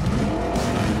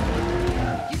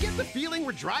 You get the feeling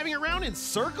we're driving around in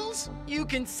circles? You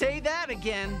can say that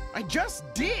again. I just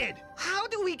did. How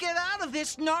do we get out of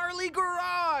this gnarly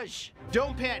garage?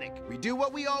 Don't panic. We do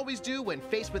what we always do when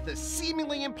faced with a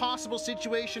seemingly impossible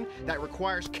situation that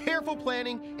requires careful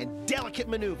planning and delicate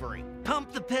maneuvering.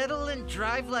 Pump the pedal and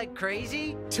drive like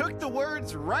crazy? Took the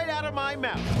words right out of my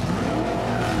mouth.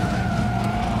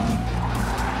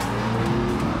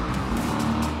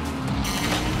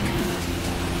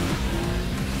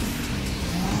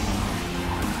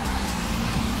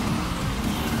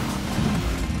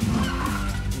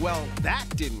 Well, that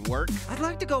didn't work. I'd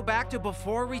like to go back to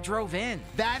before we drove in.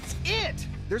 That's it!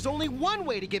 There's only one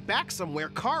way to get back somewhere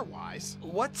car-wise.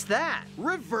 What's that?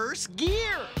 Reverse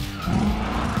gear!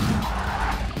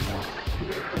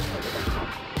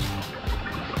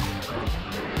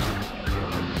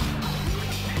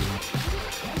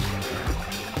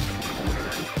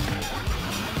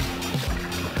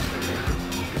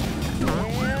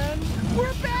 And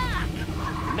we're back!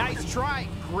 Nice try,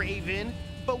 Graven.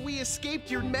 But we escaped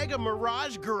your Mega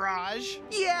Mirage Garage.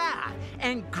 Yeah,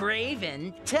 and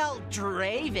Graven, tell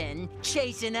Draven,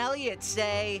 Chase and Elliot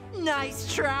say,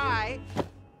 nice try.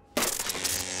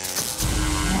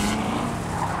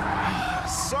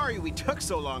 Sorry we took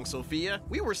so long, Sophia.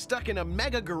 We were stuck in a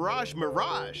Mega Garage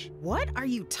Mirage. What are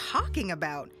you talking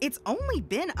about? It's only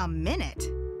been a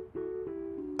minute.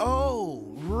 Oh,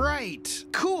 right.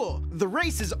 Cool. The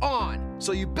race is on,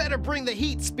 so you better bring the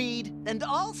heat, Speed. And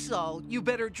also, you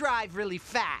better drive really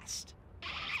fast.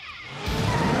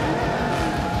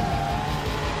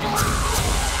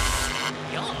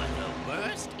 You're the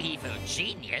worst evil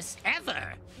genius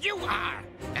ever. You are.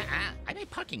 I'm a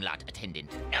parking lot attendant.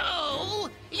 No,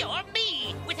 you're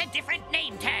me with a different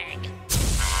name tag.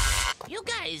 You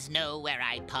guys know where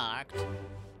I parked.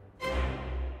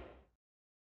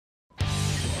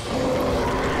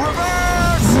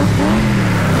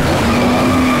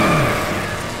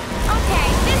 Okay,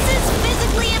 this is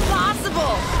physically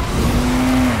impossible.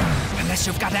 Unless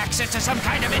you've got access to some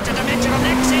kind of interdimensional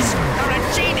nexus or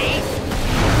a genie.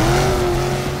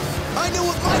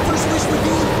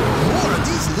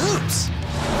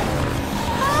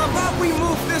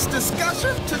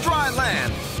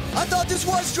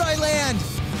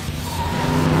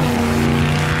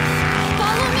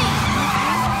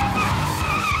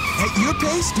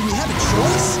 case, do we have a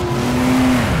choice?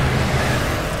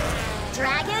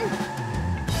 Dragon?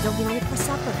 Don't be late for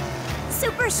supper.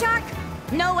 Super shark?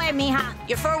 No way, mija.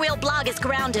 Your four-wheel blog is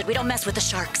grounded. We don't mess with the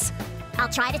sharks. I'll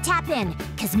try to tap in,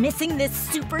 because missing this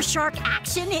super shark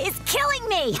action is killing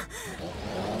me.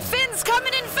 Finn's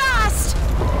coming in fast!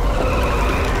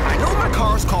 I know my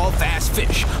car's called Fast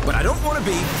Fish, but I don't want to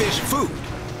be fish food.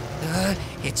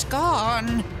 It's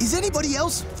gone. Is anybody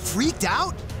else freaked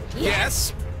out?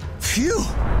 Yes. Phew,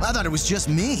 I thought it was just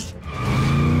me. I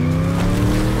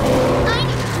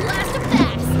need to blast him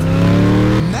fast.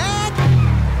 Mad?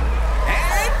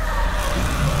 And...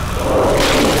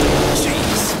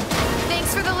 Jeez.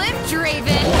 Thanks for the lift,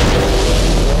 Draven.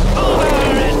 Over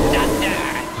and under.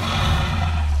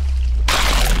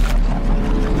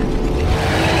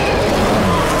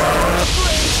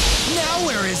 Now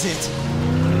where is it?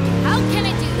 How can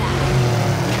I do that?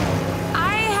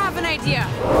 I have an idea.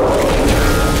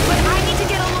 But I need to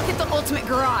get a look at the ultimate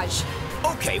garage.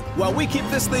 Okay, while we keep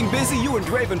this thing busy, you and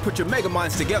Draven put your mega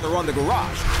minds together on the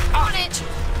garage. On it!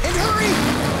 And hurry!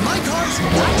 My car's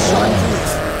not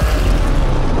shark-proof.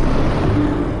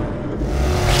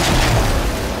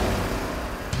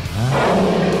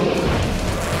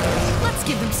 Let's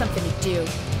give them something to do.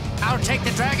 I'll take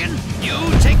the dragon,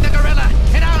 you take the gorilla,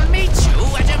 and I'll meet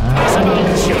you at Impossible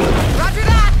Jump. Roger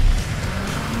that!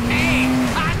 Hey,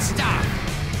 hot stuff!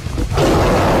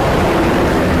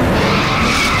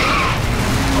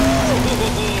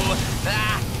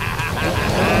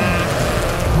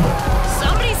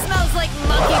 Somebody smells like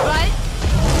monkey butt.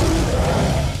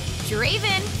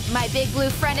 Draven, my big blue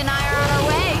friend and I are on our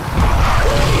way.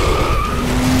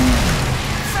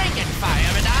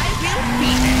 Frankenfire and I will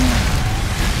beat it.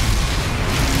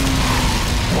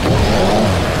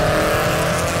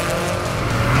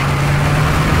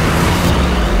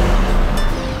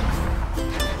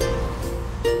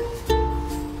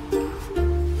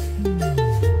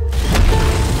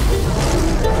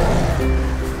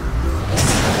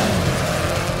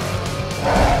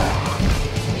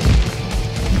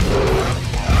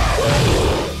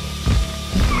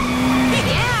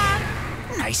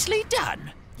 Nicely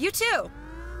done. You too.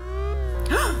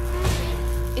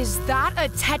 Is that a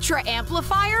Tetra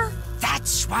amplifier?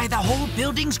 That's why the whole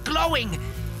building's glowing.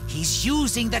 He's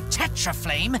using the Tetra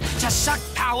Flame to suck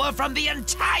power from the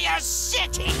entire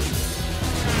city.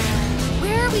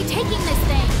 Where are we taking this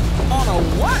thing? On a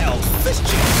wild fish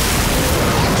chase.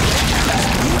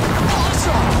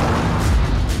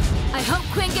 I hope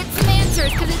Quinn gets some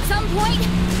answers, because at some point,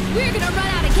 we're gonna run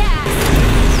out of gas.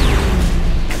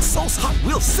 And so's Hot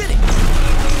Wheel City.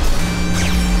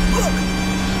 Look!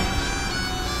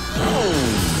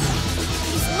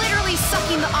 He's literally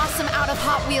sucking the awesome out of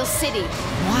Hot Wheels City.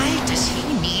 Why does he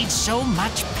need so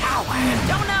much power?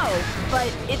 Don't know, but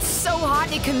it's so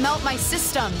hot it can melt my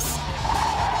systems.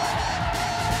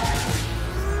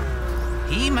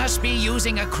 He must be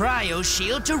using a cryo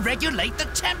shield to regulate the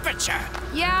temperature.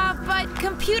 Yeah, but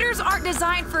computers aren't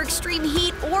designed for extreme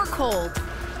heat or cold.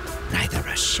 Neither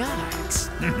are sharks.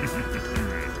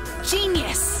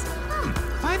 Genius!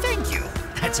 Why, thank you.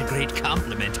 That's a great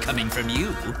compliment coming from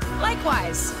you.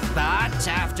 Likewise. But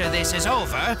after this is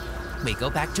over, we go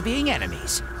back to being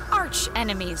enemies. Arch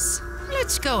enemies.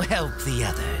 Let's go help the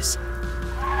others.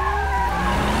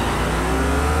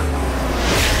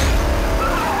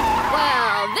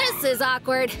 Well, this is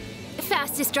awkward.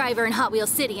 Fastest driver in Hot Wheels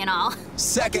City and all.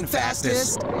 Second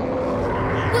fastest.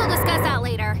 We'll discuss that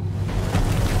later.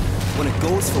 When it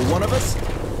goes for one of us,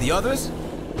 the others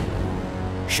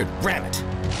should ram it.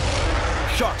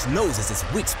 Shark's nose is his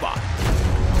weak spot.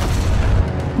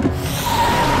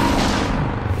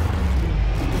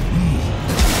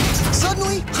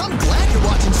 Suddenly, I'm glad you're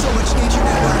watching so much Nature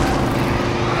Network.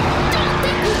 Don't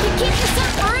think we can keep this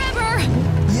up forever!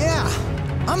 Yeah,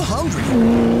 I'm hungry.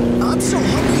 I'm so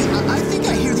hungry, I think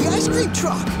I hear the ice cream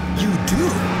truck. You do?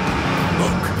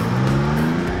 Look.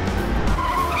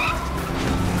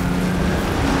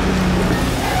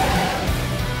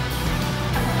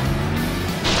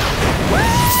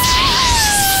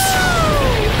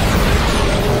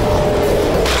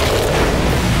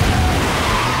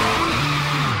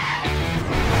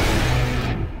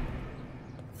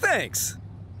 Thanks.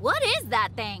 What is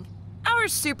that thing? Our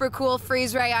super cool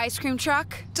freeze ray ice cream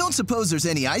truck. Don't suppose there's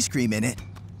any ice cream in it.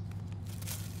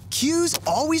 Q's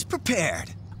always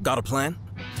prepared. Got a plan?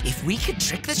 If we could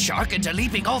trick the shark into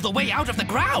leaping all the way out of the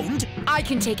ground... I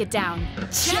can take it down.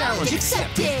 Challenge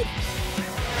accepted!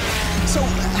 So,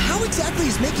 how exactly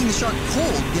is making the shark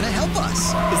cold gonna help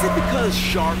us? Is it because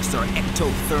sharks are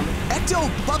ectothermic?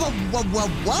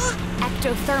 What?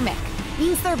 Ectothermic,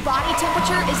 means their body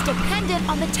temperature is dependent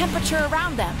on the temperature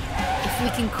around them. If we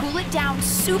can cool it down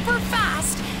super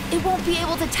fast, it won't be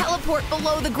able to teleport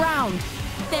below the ground.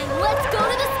 Then let's go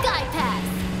to the Sky Pass.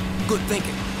 Good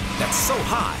thinking. That's so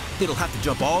high, it'll have to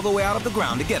jump all the way out of the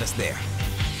ground to get us there.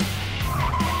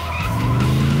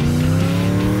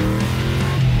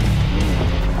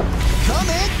 Come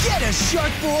and get us,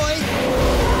 Shark Boy!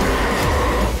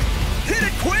 Hit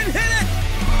it, Quinn, hit it!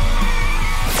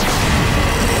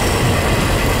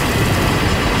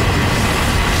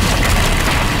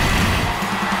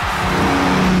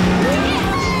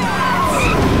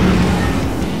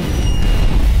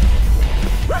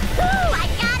 Woohoo! I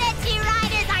got it,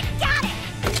 G-Riders, I got it!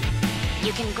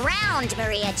 You can ground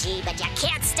Maria G, but you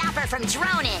can't stop her from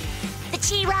droning. The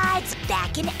G-Ride's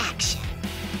back in action.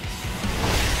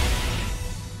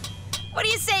 What do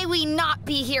you say we not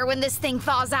be here when this thing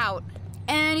thaws out?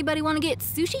 Anybody want to get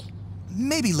sushi?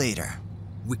 Maybe later.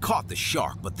 We caught the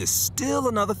shark, but there's still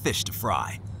another fish to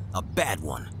fry. A bad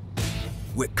one.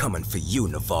 We're coming for you,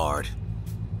 Nevard.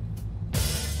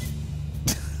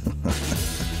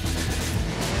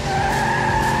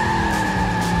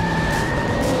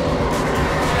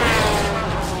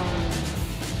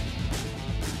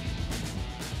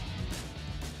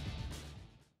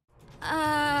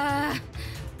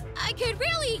 I could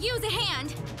really use a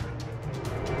hand.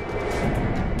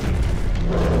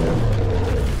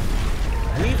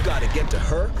 We've got to get to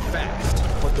her fast,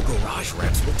 but the garage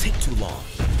ramps will take too long.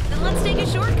 Then let's take a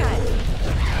shortcut.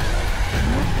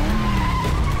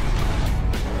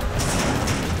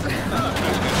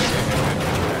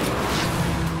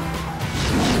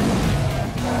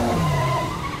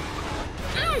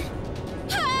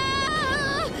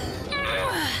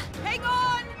 Hang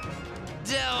on!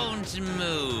 Don't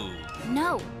move.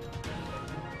 No.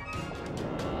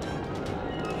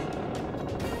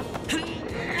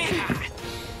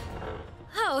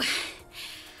 Oh,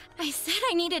 I said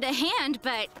I needed a hand,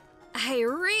 but I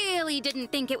really didn't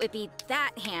think it would be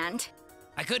that hand.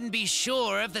 I couldn't be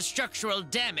sure if the structural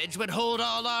damage would hold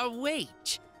all our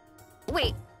weight.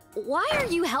 Wait, why are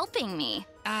you helping me?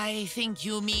 I think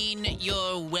you mean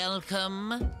you're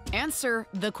welcome. Answer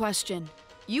the question.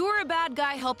 You were a bad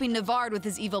guy helping Nevard with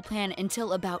his evil plan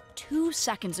until about 2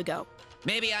 seconds ago.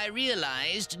 Maybe I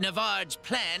realized Nevard's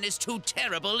plan is too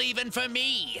terrible even for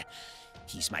me.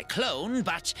 He's my clone,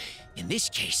 but in this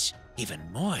case, even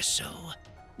more so.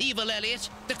 Evil Elliot,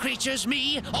 the creatures,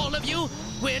 me, all of you,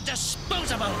 we're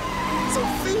disposable.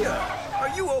 Sophia,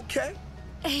 are you okay?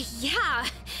 Yeah,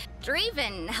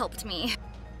 Draven helped me.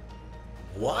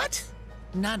 What?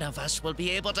 None of us will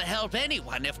be able to help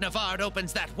anyone if Nevard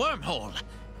opens that wormhole.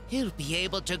 He'll be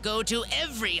able to go to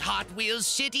every Hot Wheels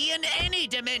city in any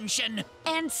dimension.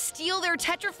 And steal their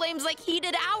Tetraflames like he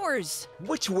did ours.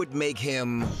 Which would make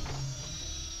him...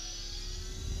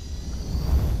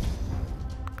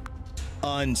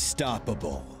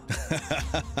 unstoppable.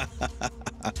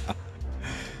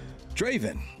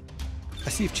 Draven, I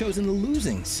see you've chosen the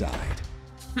losing side.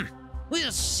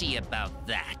 We'll see about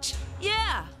that.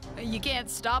 Yeah, you can't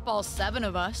stop all 7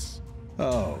 of us.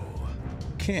 Oh,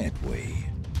 can't we?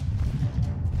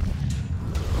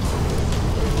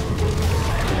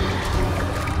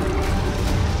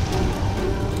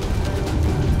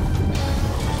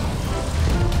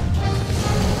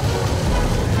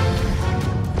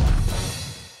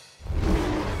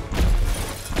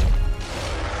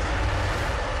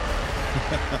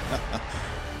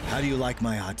 How do you like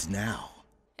my odds now?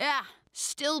 Yeah,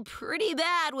 still pretty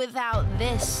bad without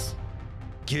this.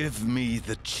 Give me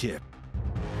the chip.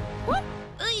 Whoop!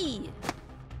 Eey.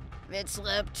 It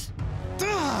slipped.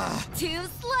 Too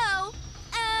slow,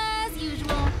 as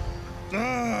usual.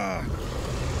 I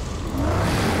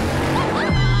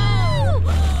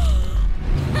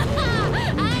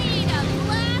need a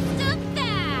blast of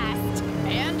fast.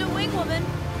 And a wing woman.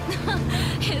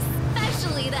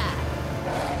 Especially that.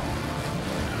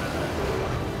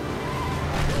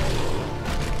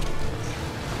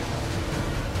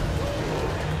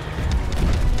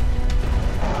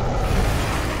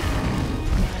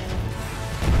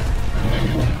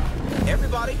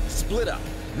 Everybody, split up.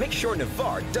 Make sure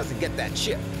Nevard doesn't get that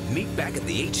chip. Meet back at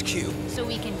the HQ. So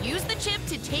we can use the chip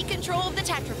to take control of the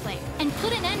Tetraflame. And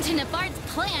put an end to Nevard's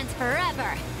plans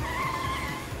forever.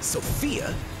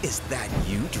 Sophia, is that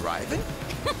you driving?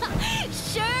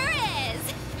 Sure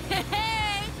is.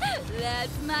 Hey,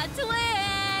 that's my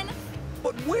twin.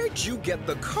 But where'd you get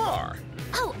the car?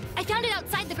 Oh, I found it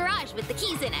outside the garage with the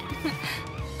keys in it.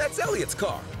 That's Elliot's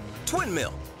car. Twin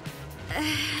mill.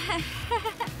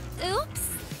 Oops.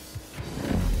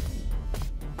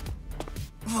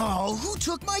 Oh, who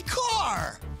took my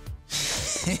car?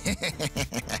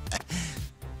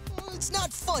 It's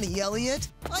not funny, Elliot.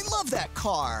 I love that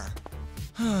car.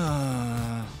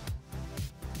 Huh?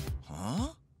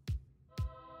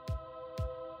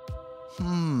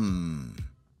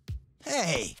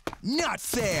 Hey, not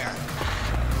fair!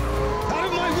 Out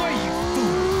of my way, you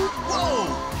fool!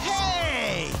 Whoa!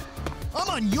 Hey! I'm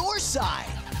on your side!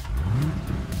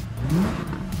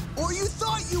 Or you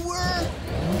thought you were...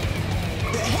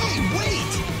 Hey, wait!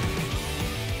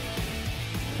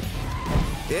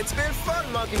 It's been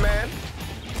fun, Monkey Man.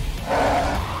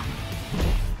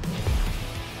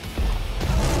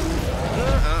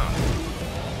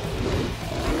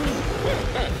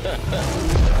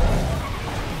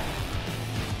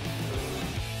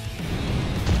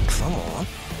 Come on.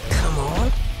 Come on.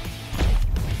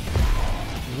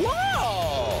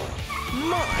 Whoa!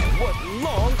 My, what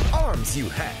long arms you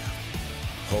have.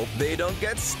 Hope they don't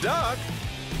get stuck.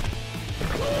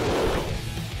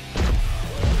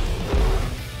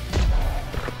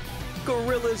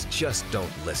 Gorillas just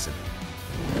don't listen.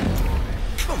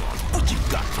 Come on, what you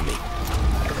got for me?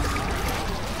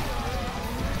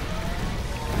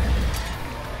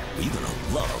 You're gonna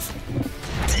love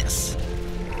this.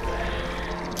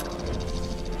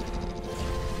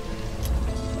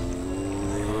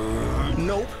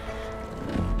 Nope.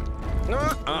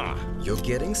 You're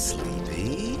getting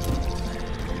sleepy.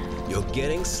 You're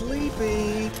getting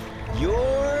sleepy.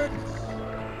 You're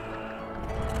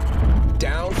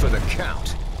down for the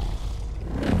count.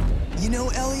 You know,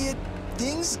 Elliot,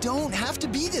 things don't have to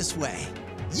be this way.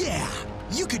 Yeah,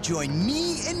 you could join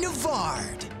me and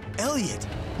Nevard. Elliot,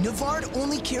 Nevard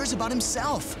only cares about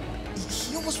himself.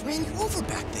 He almost ran you over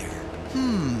back there.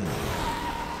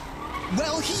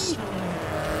 Well, he...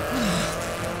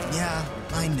 Yeah,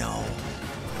 I know.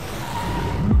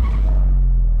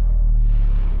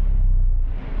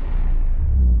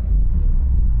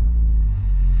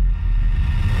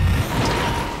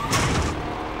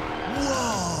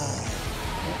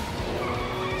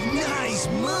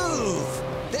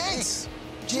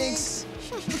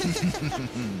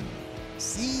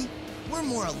 See, we're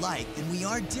more alike than we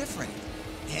are different.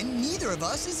 And neither of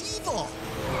us is evil.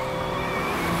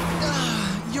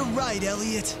 You're right,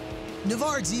 Elliot.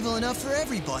 Nevard's evil enough for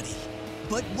everybody.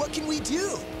 But what can we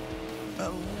do?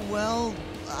 Well,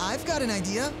 I've got an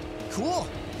idea. Cool,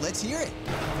 let's hear it.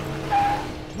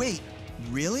 Wait,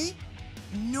 really?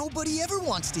 Nobody ever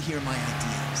wants to hear my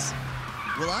ideas.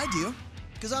 Well, I do,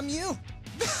 because I'm you.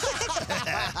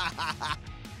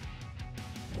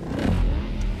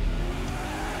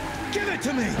 Give it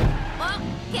to me! Well,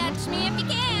 catch me if you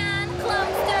can,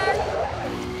 Clumster.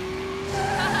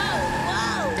 Whoa!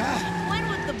 One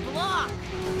with the block.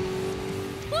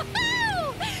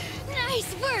 Woohoo!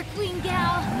 Nice work, Queen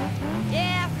Gal.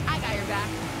 Yeah, I got your back.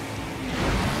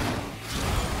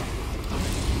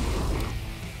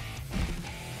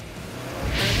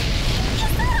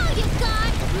 Is that all you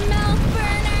got, mouth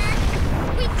burner?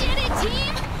 We did it,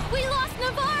 team! We lost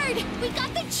Nevard! We got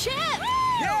the chip!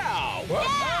 Yeah!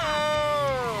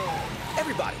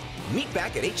 Everybody, meet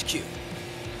back at HQ.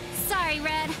 Sorry,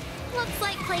 Red. Looks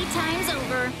like playtime's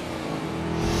over.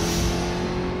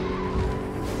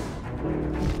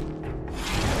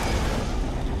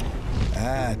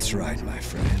 That's right, my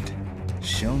friend.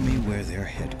 Show me where their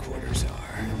headquarters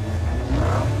are.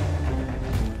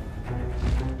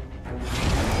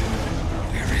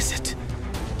 Where is it?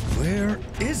 Where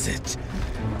is it?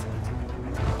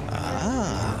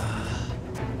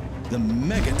 The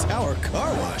Mega Tower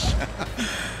Car Wash.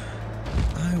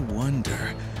 I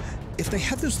wonder if they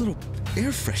have those little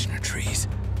air freshener trees.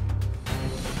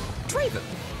 Draven,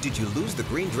 did you lose the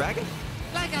Green Dragon?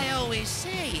 Like I always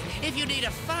say, if you need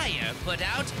a fire put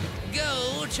out,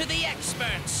 go to the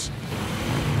experts.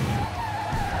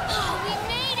 Oh, we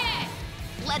made it!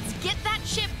 Let's get that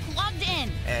chip plugged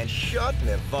in. And shut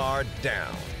Nevard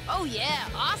down. Oh yeah,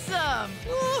 awesome!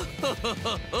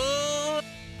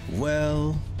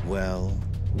 Well.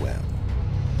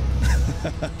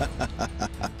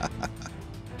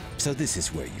 So this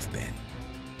is where you've been.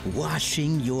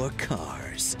 Washing your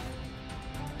cars.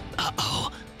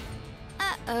 Uh-oh.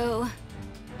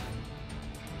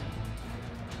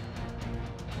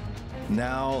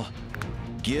 Now,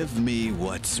 give me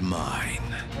what's mine.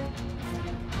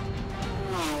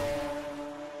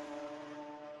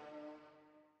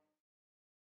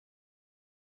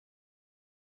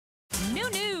 New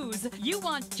news! You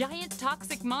want giant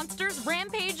toxic monsters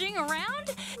rampaging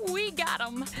around? We got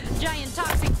them. Giant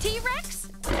toxic T-Rex?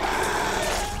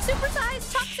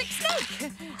 Supersized toxic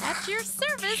snake? At your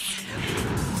service.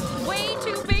 Way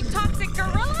too big toxic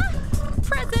gorilla?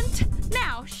 Present.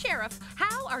 Now, Sheriff,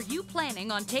 how are you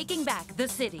planning on taking back the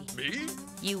city? Me?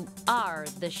 You are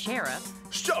the sheriff.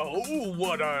 So,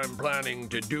 what I'm planning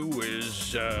to do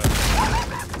is,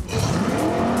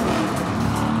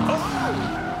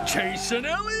 Oh! Chasing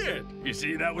Elliot! You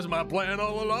see, that was my plan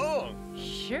all along.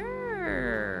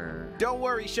 Sure. Don't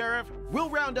worry, Sheriff. We'll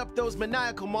round up those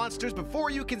maniacal monsters before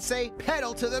you can say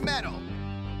pedal to the metal.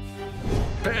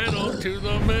 Pedal to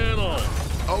the metal.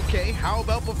 Okay, how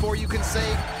about before you can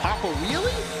say pop a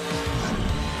wheelie?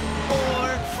 Or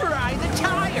fry the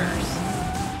tires.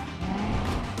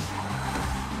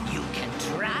 You can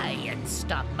try and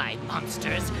stop my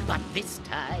monsters, but this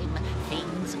time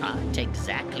things aren't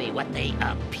exactly what they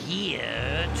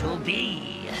appear to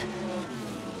be.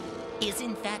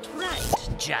 Isn't that right,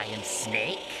 Giant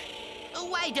Snake?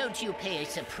 Why don't you pay a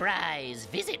surprise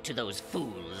visit to those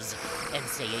fools and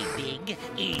say a big,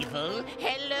 evil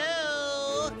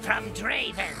hello from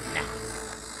Draven?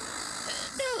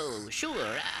 No,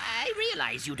 sure, I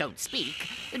realize you don't speak.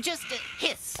 Just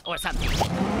hiss or something.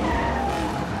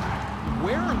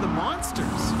 Where are the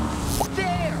monsters?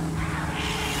 There!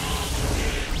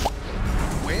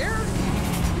 Where?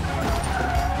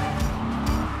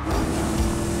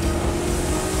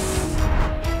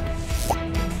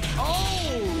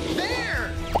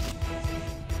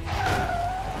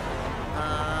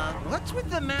 What's with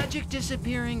the magic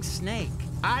disappearing snake?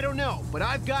 I don't know, but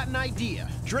I've got an idea.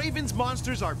 Draven's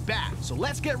monsters are back, so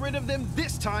let's get rid of them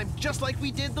this time, just like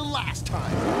we did the last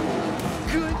time.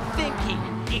 Good thinking.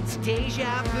 It's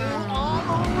deja vu all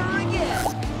over again.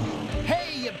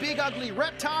 Hey, you big ugly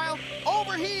reptile,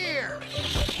 over here!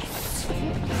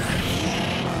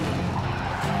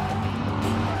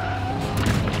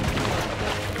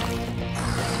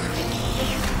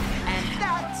 And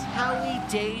that's how we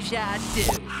deja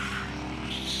do.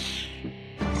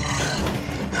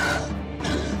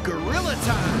 Gorilla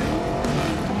time!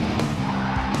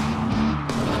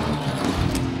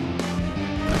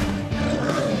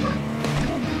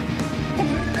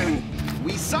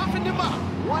 We softened him up.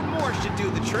 One more should do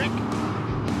the trick.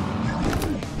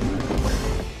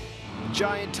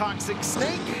 Giant toxic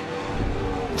snake?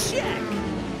 Check!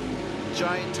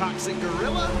 Giant toxic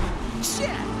gorilla?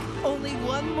 Check! Only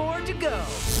one more to go.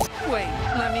 Wait,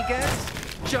 let me guess.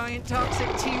 Giant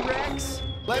toxic T-Rex?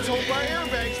 Let's hope our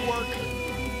airbags work.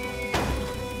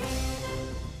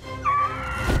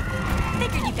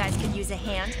 Figured you guys could use a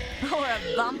hand. Or a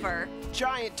bumper.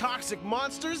 Giant toxic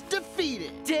monsters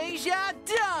defeated. Deja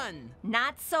done!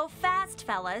 Not so fast,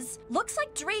 fellas. Looks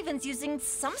like Draven's using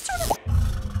some sort of...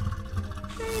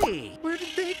 Hey, where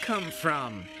did they come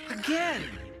from? Again.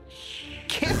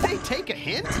 Can't they take a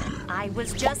hint? I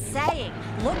was just saying.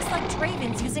 Looks like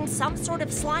Draven's using some sort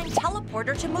of slime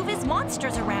teleporter to move his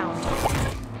monsters around.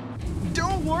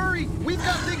 Don't worry, we've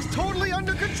got things totally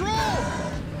under control.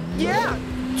 Yeah,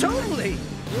 totally.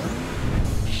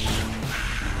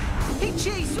 Hey,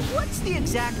 Chase, what's the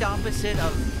exact opposite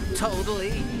of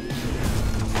totally?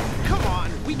 Come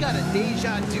on, we gotta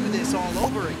deja do this all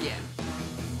over again.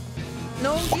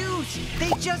 No use.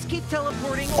 They just keep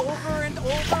teleporting over and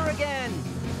over again.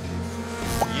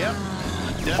 Yep,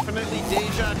 definitely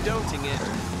deja doting it.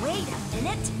 Wait a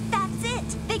minute. That's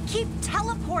it. They keep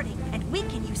teleporting, and we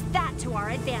can use that to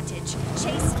our advantage.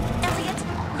 Chase, Elliot,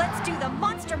 let's do the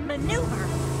monster maneuver.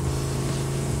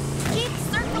 Keep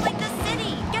circling the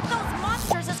city. Get those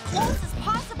monsters as close as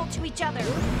possible to each other.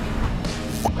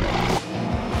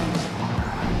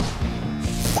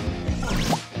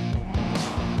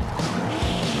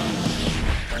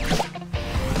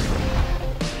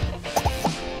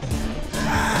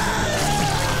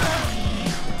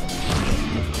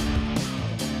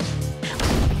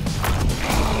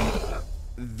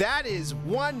 That is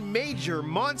one major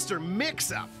monster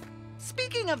mix-up.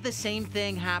 Speaking of the same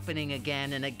thing happening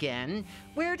again and again,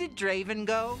 where did Draven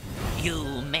go?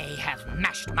 You may have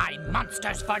mashed my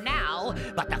monsters for now,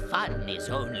 but the fun is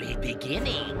only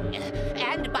beginning.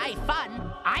 And by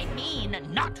fun, I mean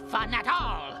not fun at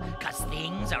all, 'cause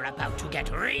things are about to get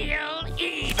real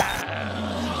evil.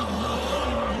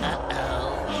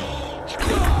 Uh-oh.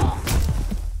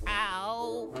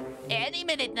 Ow. Any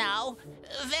minute now.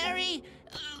 Very,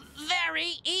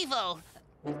 very evil.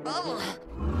 Oh.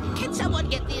 Can someone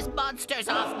get these monsters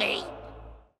off me?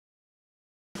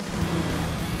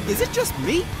 Is it just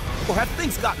me? Or have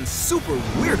things gotten super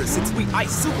weirder since we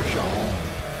iced Super Show?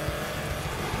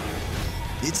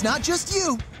 It's not just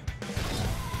you.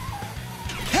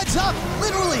 Heads up,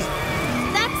 literally.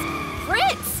 That's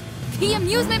Fritz, the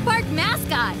amusement park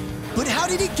mascot. But how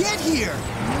did he get here?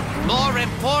 More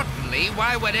importantly,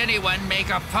 why would anyone make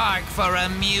a park for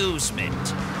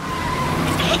amusement?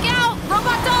 Look out!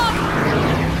 Robot dog!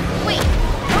 Wait,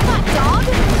 robot dog?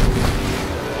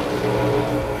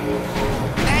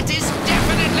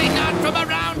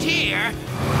 around here.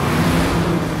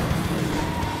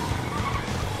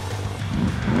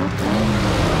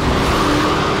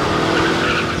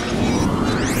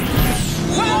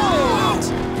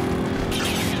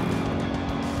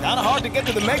 Kinda hard to get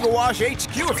to the Mega Wash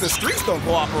HQ if the streets don't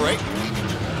cooperate.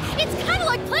 It's kind of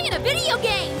like playing a video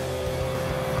game.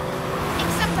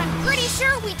 Except I'm pretty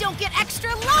sure we don't get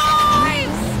extra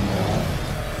lives!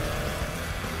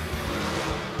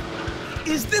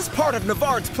 Is this part of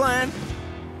Nevard's plan?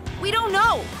 We don't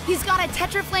know. He's got a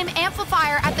Tetraflame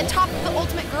amplifier at the top of the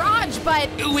ultimate garage, but...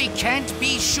 We can't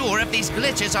be sure if these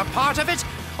glitches are part of it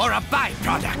or a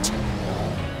byproduct.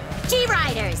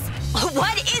 G-Riders,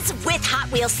 what is with Hot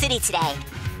Wheels City today?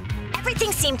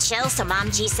 Everything seemed chill, so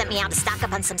Mom G sent me out to stock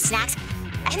up on some snacks,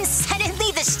 and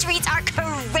suddenly the streets are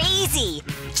crazy.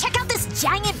 Check out this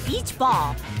giant beach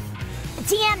ball.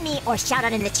 DM me or shout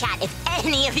out in the chat if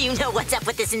any of you know what's up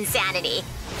with this insanity.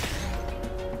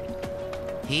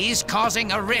 He's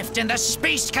causing a rift in the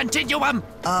space continuum.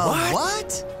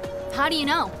 What? How do you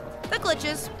know? The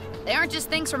glitches. They aren't just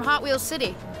things from Hot Wheels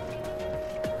City.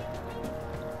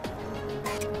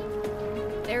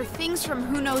 They're things from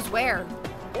who knows where.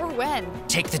 Or when.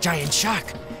 Take the giant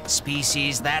shark.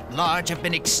 Species that large have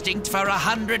been extinct for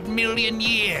 100 million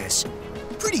years.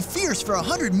 Pretty fierce for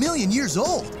 100 million years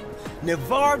old.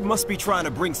 Nevard must be trying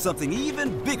to bring something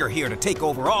even bigger here to take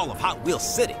over all of Hot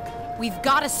Wheels City. We've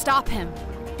got to stop him.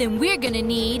 Then we're gonna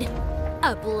need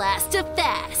a blast of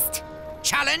fast.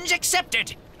 Challenge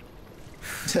accepted.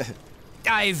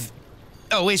 I've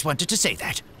always wanted to say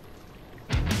that.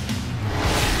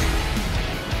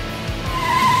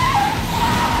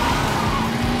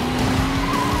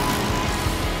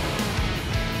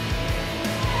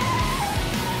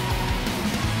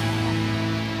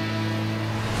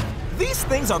 These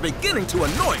things are beginning to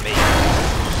annoy me.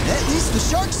 At least the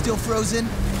shark's still frozen.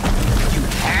 You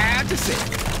had to say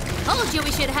it. Told you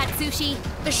we should have had sushi.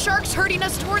 The shark's herding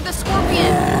us toward the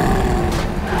scorpion.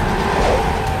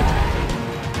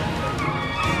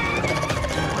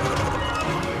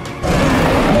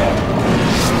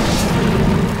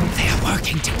 They're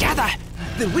working together.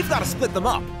 Then we've got to split them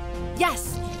up.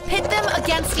 Yes, pit them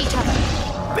against each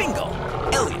other. Bingo!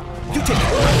 Elliot, you take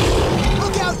it.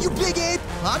 Look out, you big ape!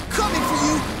 I'm coming for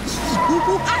you!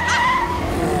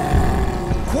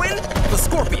 Quinn, the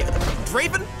scorpion.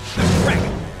 Draven, the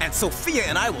dragon. And Sophia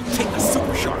and I will take the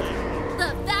super shark.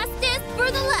 The fastest for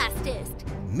the lastest.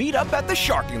 Meet up at the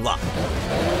sharking lot.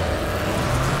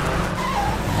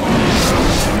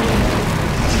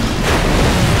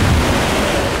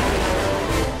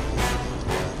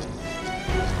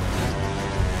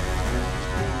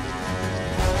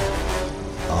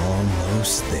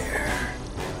 Almost there.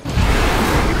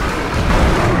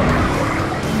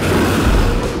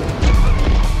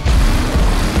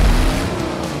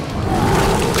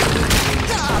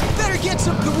 Better get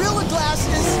some gorilla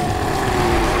glasses!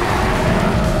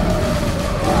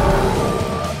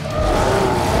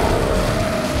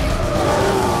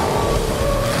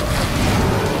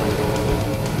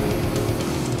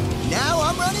 Now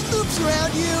I'm running loops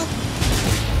around you!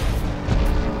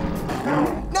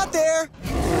 Not there!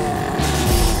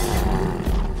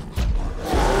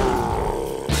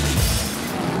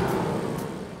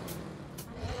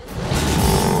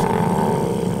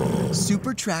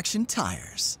 Super traction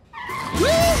tires.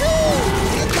 Woohoo!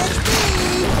 Can't catch me!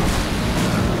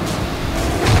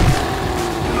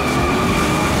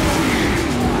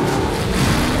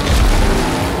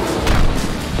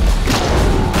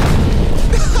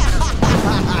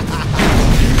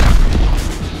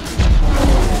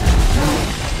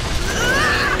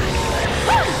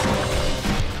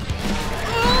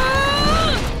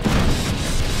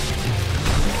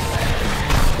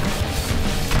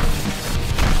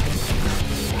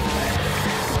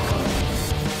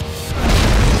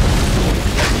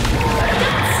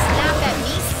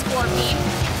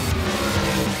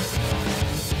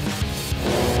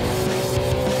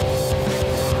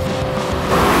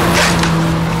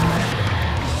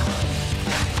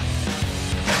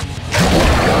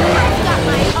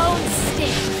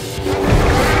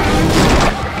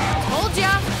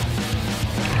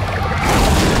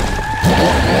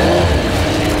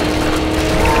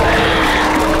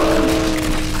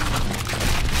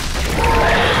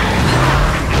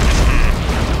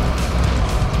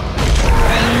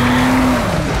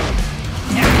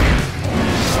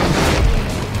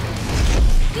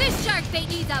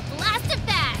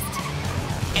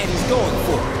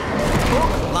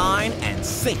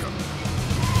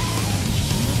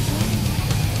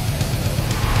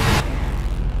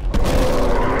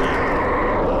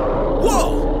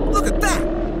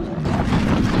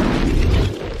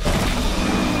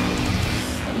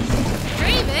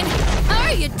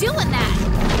 are you doing that?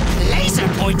 Laser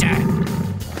pointer!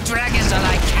 Dragons are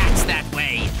like cats that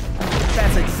way.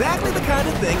 That's exactly the kind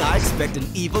of thing I expect an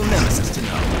evil nemesis to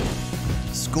know.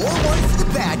 Score one for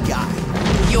the bad guy.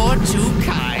 You're too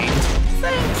kind.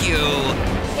 Thank you.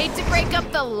 Hate to break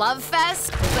up the love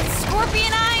fest, but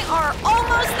Scorpion and I are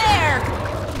almost there.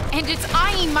 And it's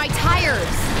eyeing my tires.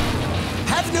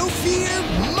 Have no fear,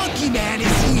 Monkey Man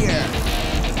is here.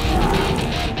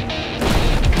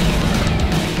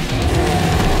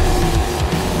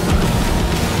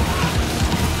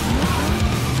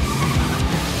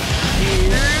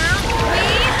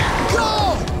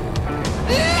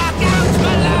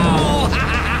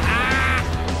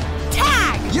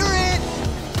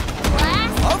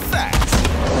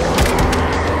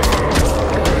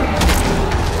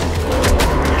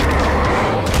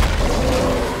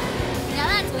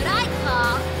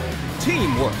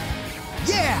 Teamwork.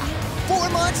 Yeah! 4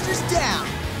 monsters down.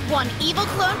 One evil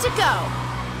clone to go.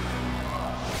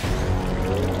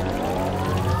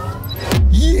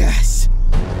 Yes!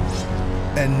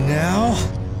 And now...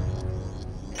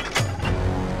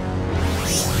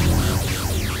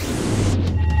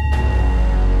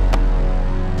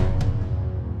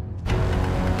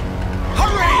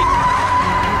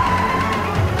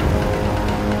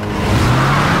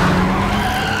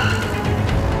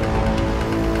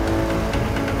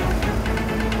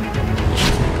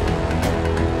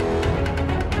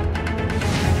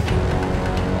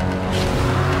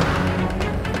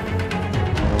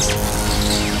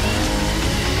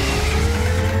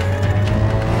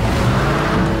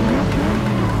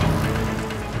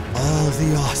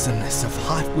 the awesomeness of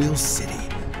Hot Wheels City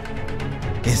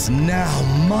is now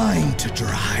mine to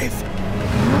drive.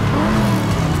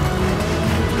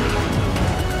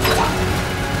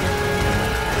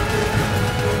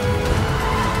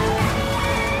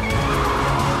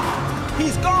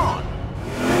 He's gone!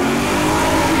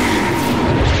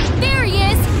 There he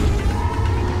is!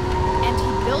 And he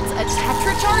built a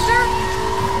Tetracharger?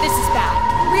 This is bad.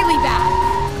 Really bad.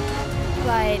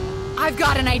 But I've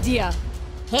got an idea.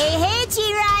 Hey,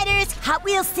 G-Riders! Hot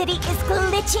Wheels City is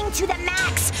glitching to the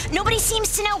max. Nobody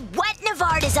seems to know what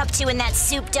Nevard is up to in that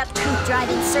souped-up coupe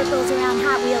driving circles around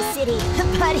Hot Wheels City.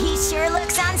 But he sure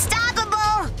looks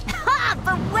unstoppable! Ha!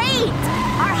 But wait!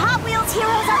 Our Hot Wheels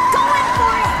heroes are going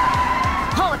for it!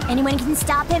 Oh, if anyone can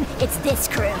stop him, it's this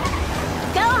crew.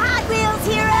 Go, Hot Wheels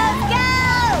heroes, go!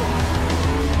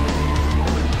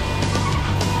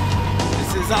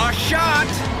 This is our shot!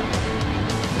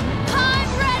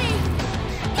 I'm ready!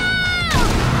 Go!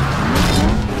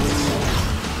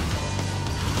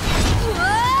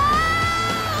 Whoa!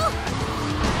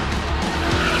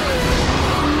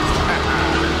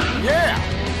 Yeah!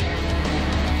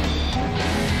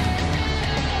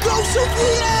 Go,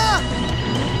 Sophia!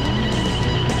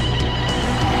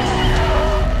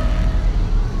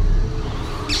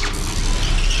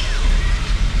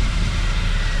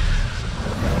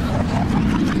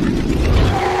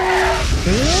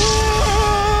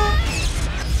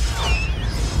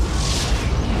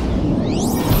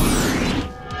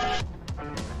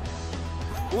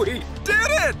 We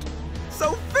did it!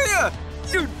 Sophia,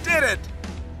 you did it!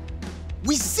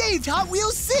 We saved Hot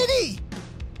Wheels City!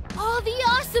 All the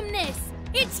awesomeness!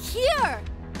 It's here!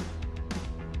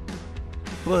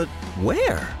 But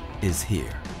where is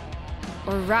here?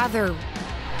 Or rather,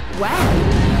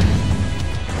 when?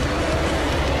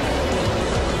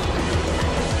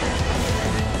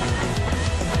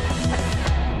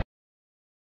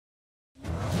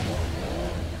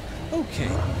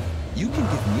 Okay, you can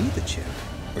give me the chip,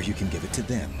 or you can give it to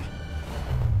them.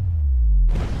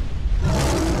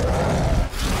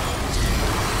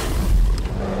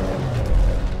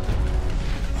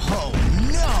 Oh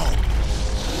no!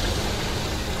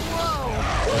 Whoa!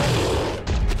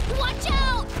 Watch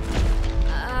out!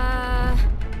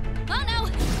 Oh no!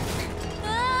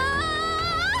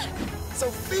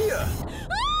 Sophia!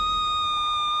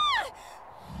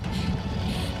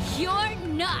 You're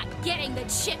not getting the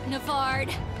chip,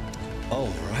 Nevard.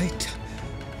 All right,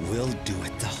 we'll do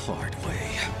it the hard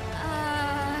way.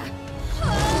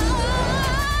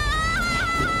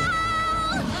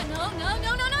 No!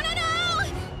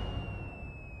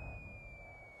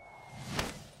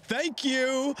 Thank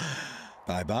you!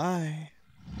 Bye-bye.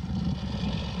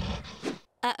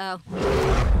 Uh-oh.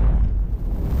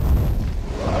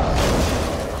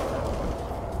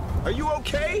 Are you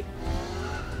okay?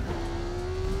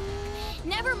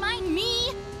 Never mind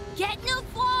me! Get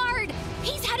Nevard!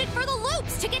 He's headed for the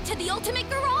loops to get to the ultimate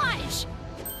garage!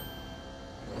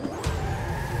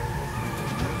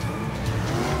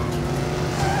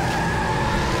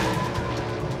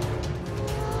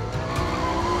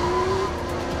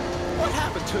 What happened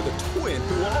happened to the twin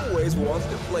who always wants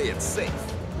to play it safe?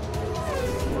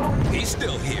 He's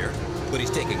still here, but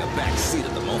he's taking a back seat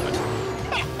at the moment.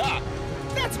 Ha ha!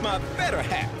 That's my better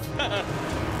half!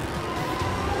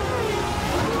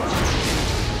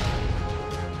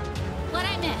 What'd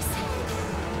I miss?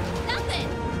 Nothing!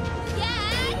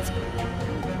 Yet!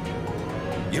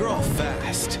 You're all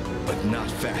fast, but not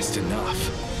fast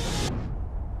enough.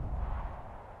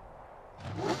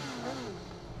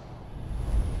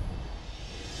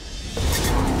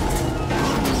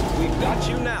 We've got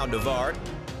you now, Nevard.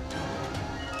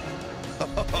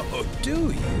 Oh,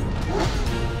 do you?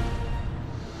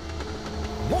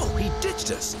 Whoa, he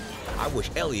ditched us. I wish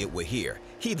Elliot were here.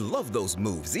 He'd love those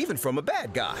moves, even from a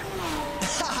bad guy.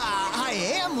 I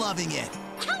am loving it.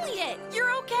 Elliot,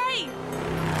 you're okay.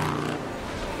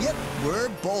 Yep, we're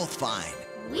both fine.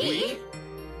 We?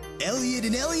 Elliot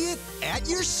and Elliot at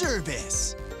your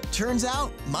service. Turns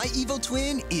out my evil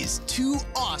twin is too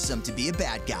awesome to be a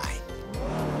bad guy.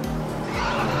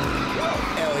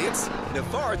 Elliot's,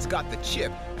 Nevard's got the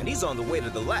chip, and he's on the way to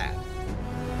the lab.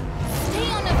 Stay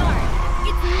on Nevard.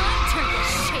 It's my turn to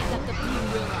shake up the blue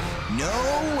willow.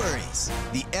 No worries.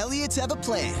 The Elliots have a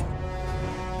plan.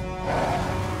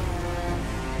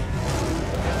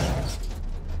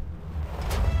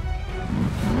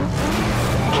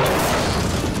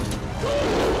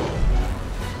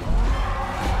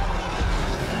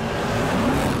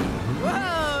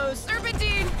 Whoa,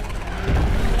 serpentine!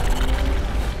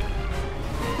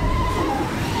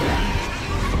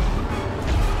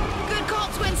 Good call,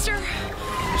 Twinster.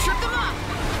 Trip them up.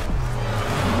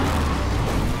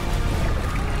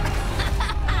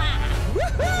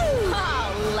 Woohoo!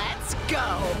 Oh, let's go.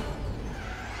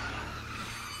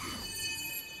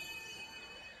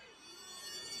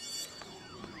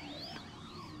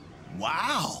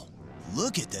 Wow,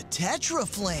 look at the Tetra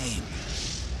Flame.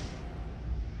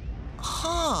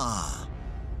 Huh.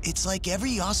 It's like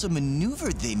every awesome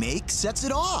maneuver they make sets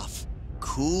it off.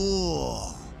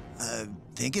 Cool.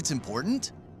 Think it's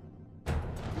important?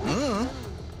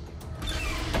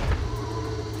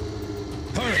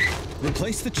 Hurry!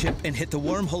 Replace the chip and hit the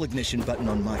wormhole ignition button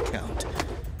on my count.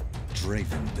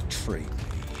 Draven betrayed me.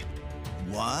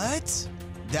 What?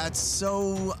 That's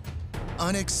so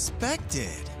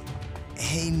unexpected.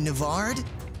 Hey, Nevard,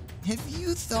 have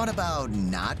you thought about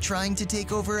not trying to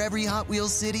take over every Hot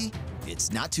Wheels city?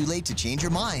 It's not too late to change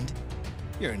your mind.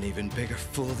 You're an even bigger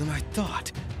fool than I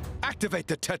thought. Activate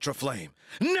the Tetra Flame.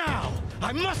 Now!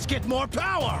 I must get more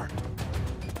power!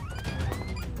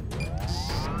 3,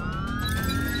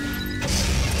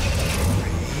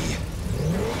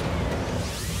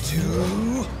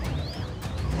 2,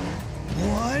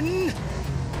 1.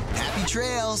 Happy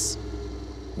trails.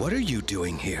 What are you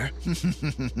doing here?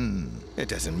 It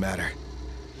doesn't matter.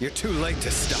 You're too late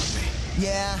to stop me.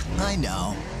 Yeah, I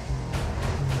know.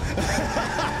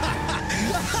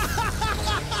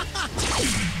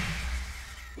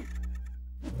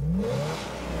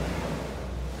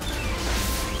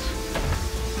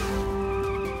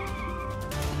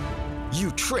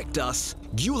 You tricked us.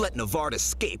 You let Nevard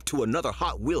escape to another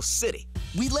Hot Wheels city.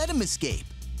 We let him escape,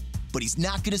 but he's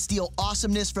not gonna steal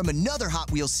awesomeness from another Hot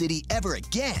Wheels city ever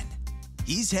again.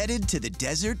 He's headed to the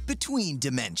desert between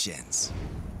dimensions.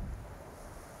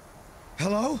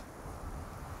 Hello?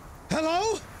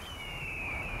 Hello?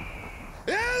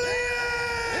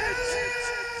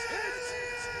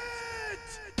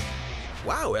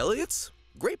 Wow, Elliot's.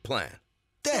 Great plan.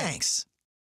 Thanks.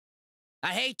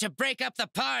 I hate to break up the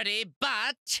party,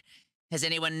 but has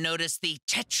anyone noticed the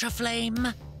Tetra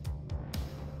Flame?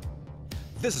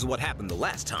 This is what happened the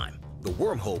last time. The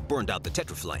wormhole burned out the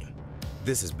Tetra Flame.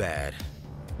 This is bad.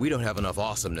 We don't have enough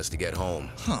awesomeness to get home.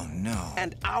 Oh, no.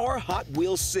 And our Hot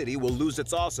Wheels city will lose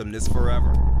its awesomeness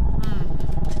forever.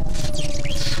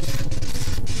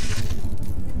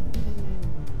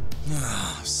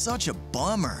 Such a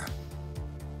bummer.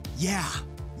 Yeah,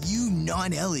 you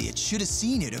non-Elliot should have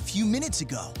seen it a few minutes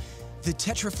ago. The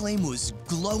Tetra Flame was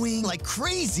glowing like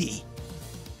crazy.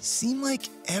 Seemed like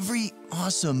every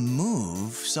awesome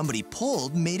move somebody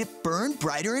pulled made it burn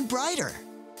brighter and brighter.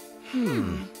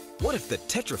 What if the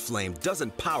Tetra Flame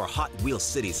doesn't power Hot Wheels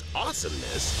City's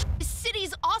awesomeness? The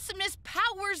city's awesomeness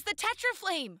powers the Tetra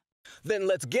Flame. Then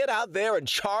let's get out there and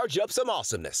charge up some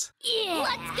awesomeness. Yeah!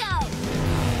 Let's go!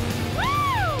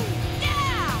 Woo! Yeah!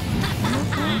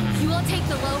 You will take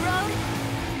the low road,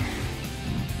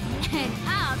 and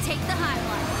I'll take the high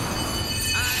one.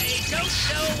 I don't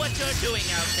know what you're doing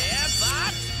out there,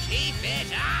 but keep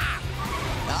it up!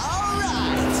 All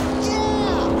right!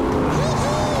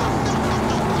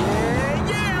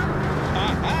 Yeah!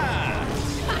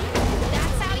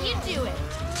 That's how you do it.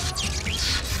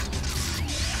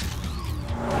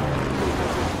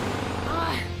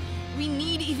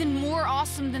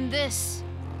 awesome than this.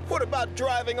 What about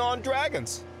driving on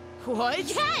dragons? What?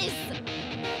 Yes!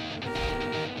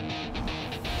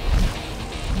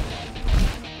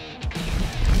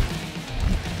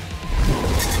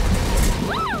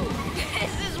 Woo!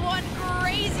 This is one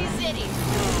crazy city.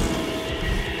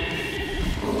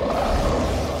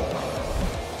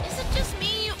 Is it just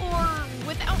me, or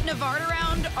without Nevard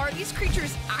around, are these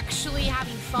creatures actually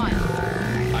having fun?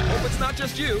 I hope it's not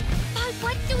just you. But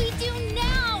what do we do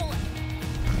now?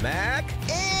 Mac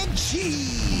and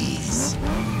cheese!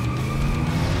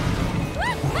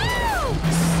 Woohoo!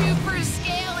 Super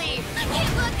scaly! Okay,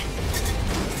 look!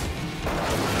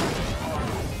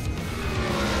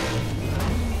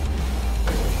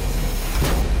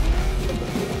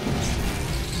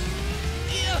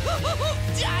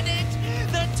 Done it!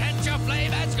 The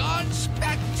Tetraflame has gone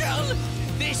spectral!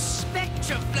 This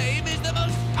Spectraflame is the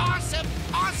most awesome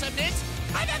awesomeness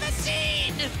I've ever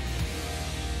seen!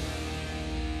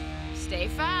 Stay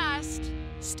fast.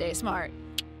 Stay smart.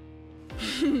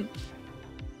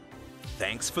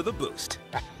 Thanks for the boost.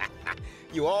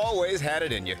 You always had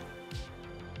it in you.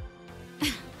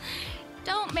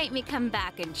 Don't make me come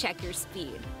back and check your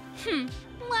speed.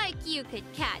 Like you could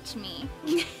catch me.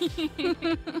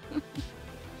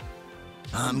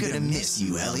 I'm gonna miss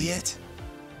you, Elliot.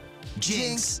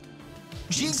 Jinx!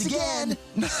 Jinx again!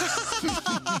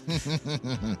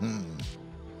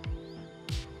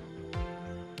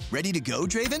 Ready to go,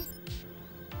 Draven?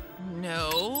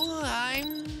 No,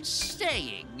 I'm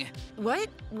staying. What?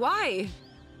 Why?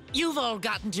 You've all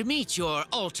gotten to meet your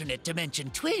alternate dimension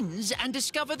twins and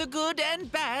discover the good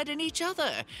and bad in each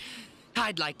other.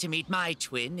 I'd like to meet my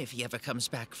twin if he ever comes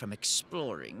back from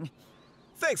exploring.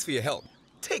 Thanks for your help.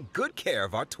 Take good care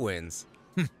of our twins.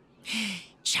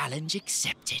 Challenge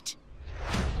accepted.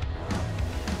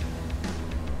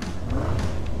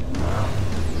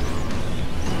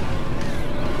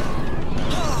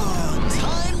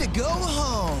 Time to go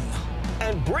home!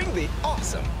 And bring the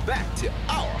awesome back to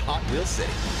our Hot Wheels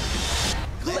City.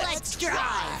 Let's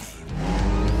drive!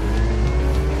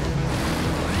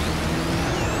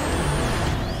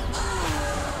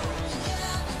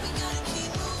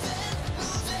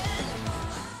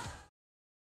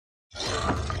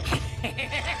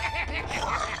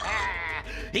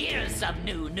 Here's some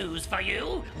new news for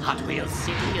you. Hot Wheels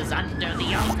City is under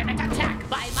the ultimate attack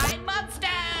by my monsters!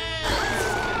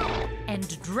 And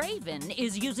Draven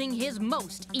is using his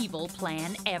most evil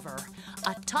plan ever.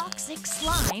 A toxic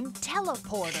slime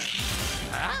teleporter.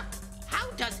 Huh? How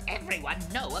does everyone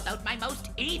know about my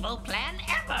most evil plan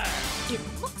ever? It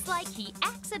looks like he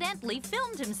accidentally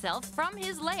filmed himself from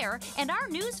his lair, and our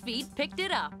newsfeed picked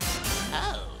it up.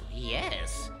 Oh,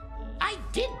 yes. I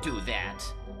did do that.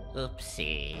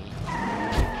 Oopsie.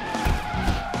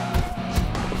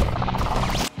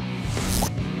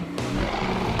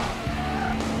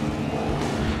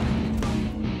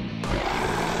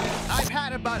 I've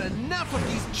had about enough of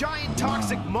these giant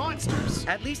toxic monsters.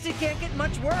 At least it can't get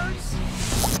much worse.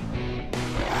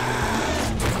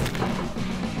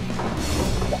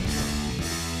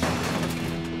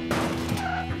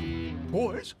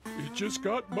 Boys, it just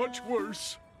got much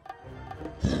worse.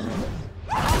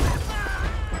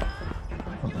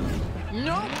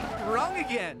 Nope, wrong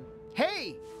again.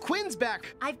 Hey, Quinn's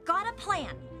back. I've got a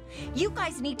plan. You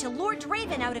guys need to lure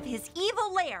Draven out of his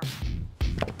evil lair.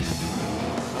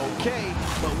 Okay,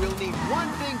 but we'll need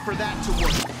one thing for that to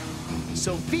work.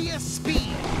 Sophia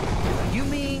Speed. You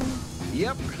mean?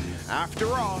 Yep. After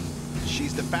all,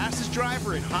 she's the fastest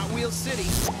driver in Hot Wheels City.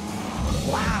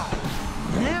 Wow.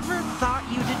 Never thought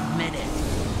you'd admit it.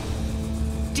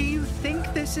 Do you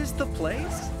think this is the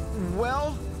place?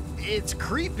 Well, it's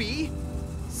creepy.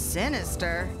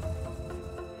 Sinister.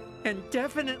 And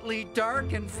definitely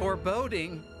dark and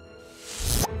foreboding.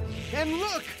 And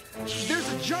look! There's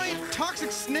a giant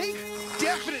toxic snake!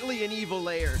 Definitely an evil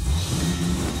lair.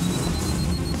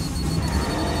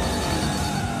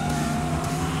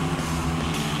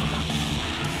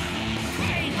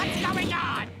 Hey, what's going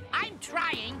on? I'm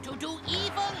trying to do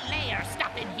evil lair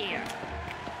stuff in here.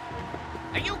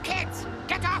 Are you kids?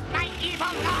 Get off my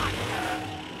evil lawn!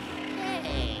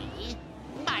 Hey,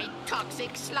 my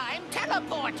toxic slime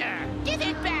teleporter! Give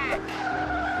it back!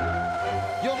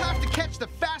 You'll have to catch the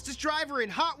fastest driver in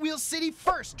Hot Wheels City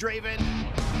first, Draven.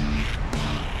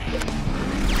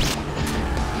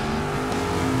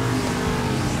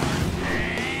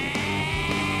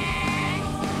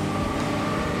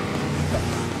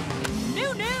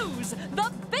 New news!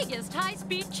 The biggest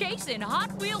high-speed chase in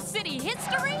Hot Wheels City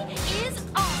history is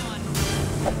on!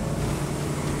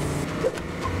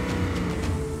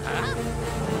 Huh?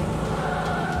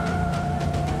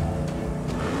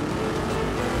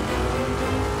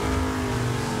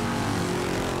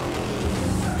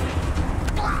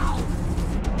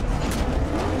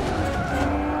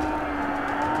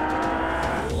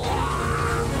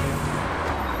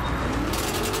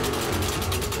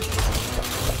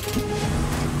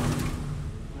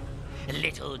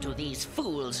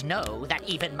 Wheels know that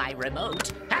even my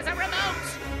remote has a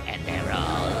remote, and they're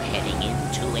all heading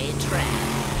into a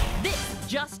trap. This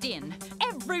just in.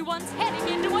 Everyone's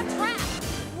heading into a trap.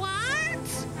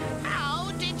 What?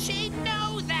 How did she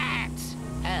know that?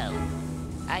 Oh,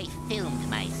 I filmed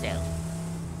myself.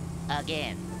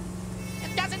 Again.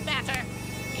 It doesn't matter.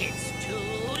 It's too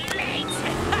late.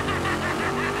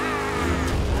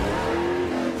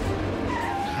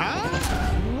 Huh?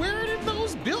 Where did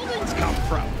those buildings come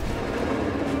from?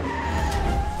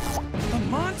 The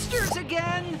monsters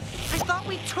again? I thought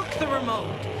we took the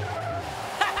remote.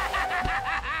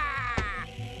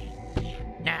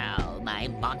 Now, my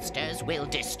monsters will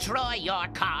destroy your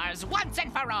cars once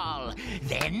and for all.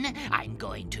 Then, I'm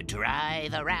going to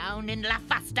drive around in La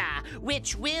Fasta,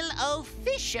 which will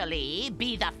officially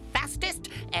be the fastest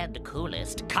and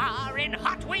coolest car in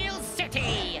Hot Wheels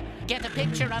City. Get a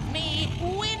picture of me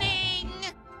winning.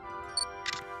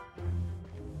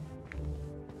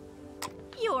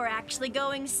 You're actually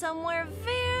going somewhere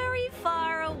very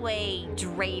far away,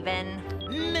 Draven.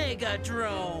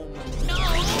 Megadrome.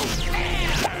 No fair!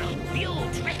 You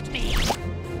tricked me.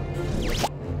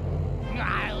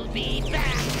 I'll be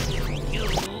back. You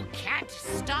can't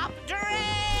stop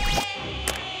Draven.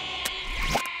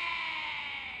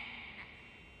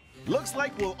 Looks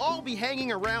like we'll all be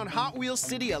hanging around Hot Wheels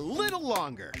City a little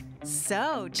longer.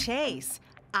 So, Chase,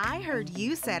 I heard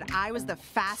you said I was the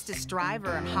fastest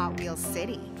driver in Hot Wheels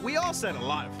City. We all said a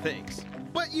lot of things,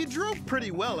 but you drove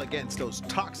pretty well against those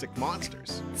toxic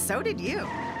monsters. So did you.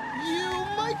 You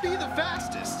might be the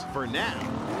fastest for now,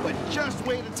 but just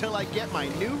wait until I get my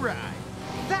new ride.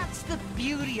 That's the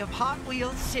beauty of Hot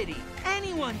Wheels City.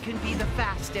 Anyone can be the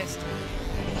fastest.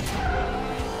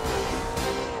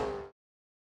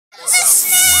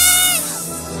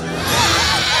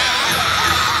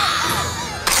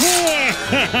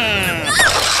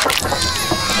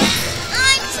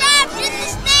 I'm trapped in the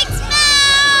snake's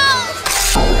mouth!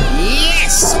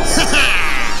 Yes!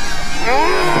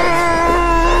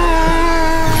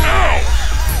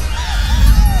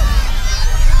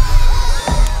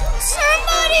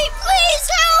 Somebody, please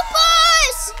help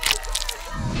us!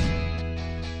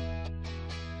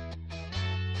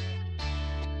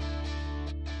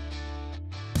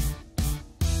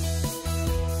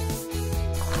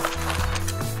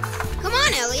 Come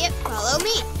on, Elliot, follow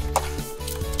me.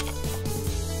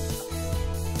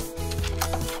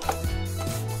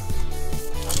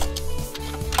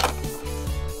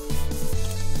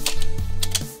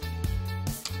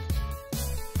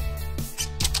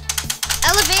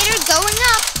 Elevator going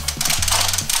up.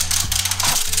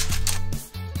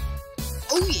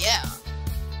 Oh yeah.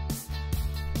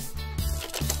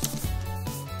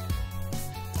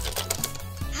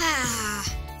 Ah,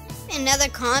 another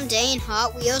calm day in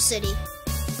Hot Wheels City.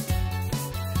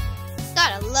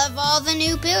 Gotta love all the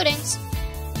new buildings.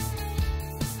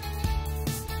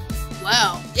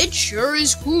 Wow, it sure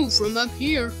is cool from up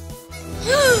here.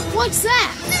 What's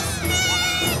that?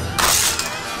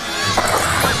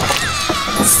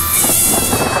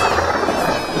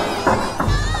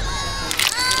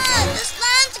 The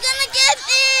slime's gonna get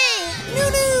me! New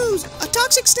news! A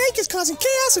toxic snake is causing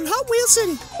chaos in Hot Wheels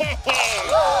City.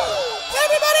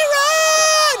 Everybody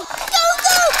run! Go,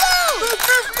 go, go! Go,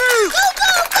 go, go!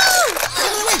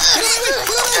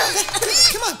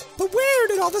 Come on, but where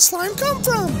did all the slime come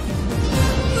from?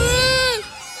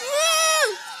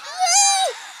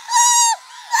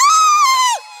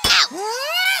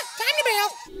 Time to bail.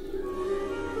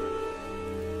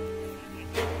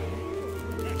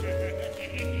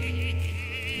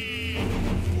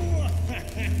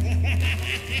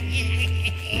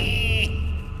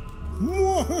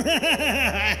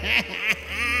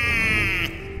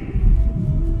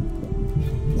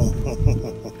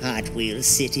 Hot Wheels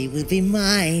City will be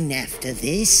mine after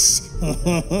this.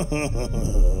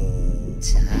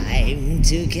 Time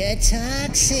to get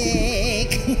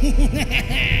toxic.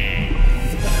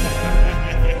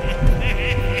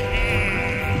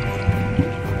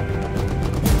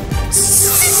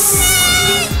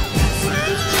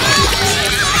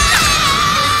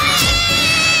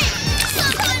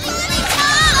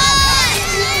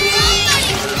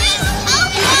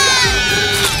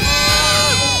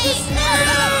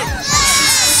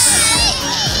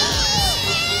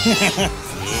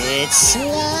 It's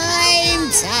slime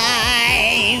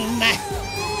time!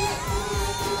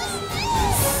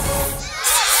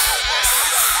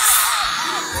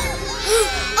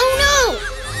 Oh no!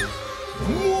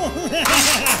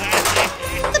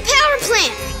 The power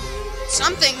plant!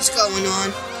 Something's going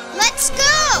on. Let's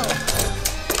go!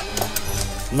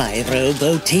 My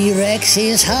Robo T-Rex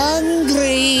is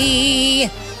hungry!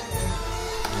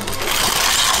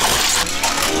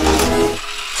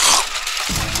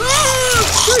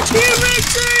 The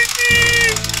T-Rex ate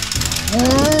me!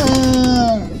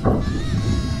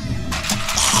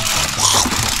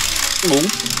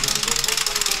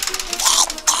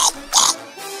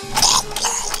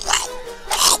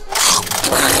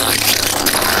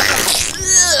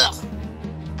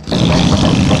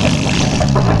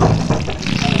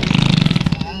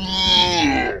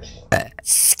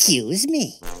 Excuse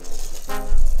me.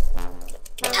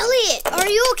 Elliot, are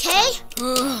you okay?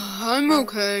 I'm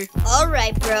okay.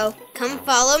 Alright, bro. Come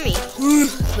follow me.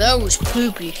 That was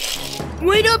poopy.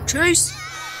 Wait up, Chase.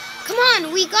 Come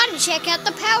on, we gotta check out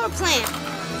the power plant.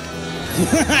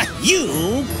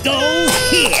 You go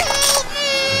here.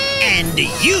 And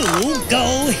you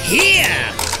go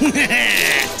here.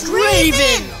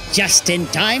 Draven! Just in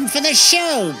time for the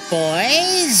show,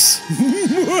 boys.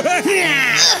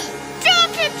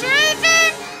 Stop it,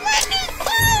 Draven! Let me go!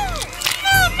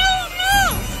 No, no, no!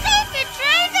 Stop it,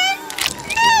 Draven!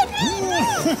 No, no,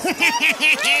 no!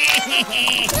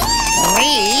 3,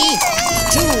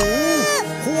 2,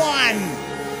 1,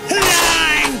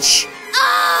 launch!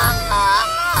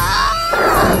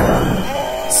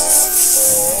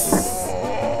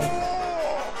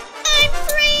 I'm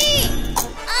free!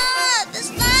 The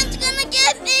slime's gonna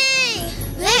get me!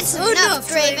 That's enough,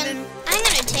 Draven. I'm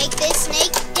gonna take this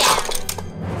snake down.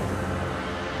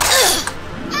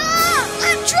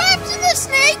 I'm trapped in the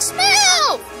snake's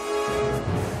mouth!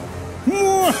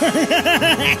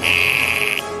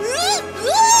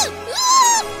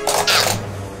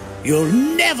 You'll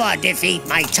never defeat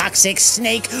my toxic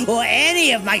snake or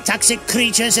any of my toxic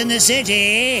creatures in the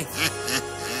city.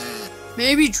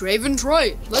 Maybe Draven's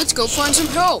right. Let's go find some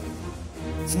help.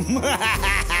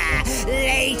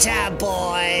 Later,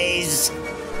 boys.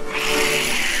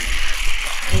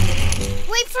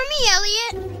 Wait for me,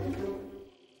 Elliot.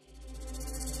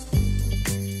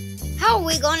 How are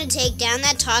we going to take down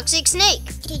that toxic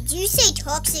snake? Did you say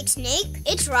toxic snake?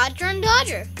 It's Roger and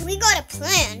Dodger. We got a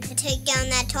plan to take down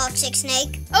that toxic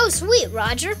snake. Oh, sweet,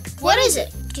 Roger. What is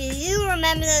it? Do you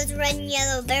remember those red and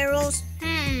yellow barrels?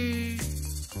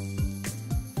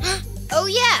 Oh,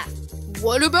 yeah.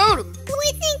 What about them?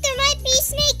 We think there might be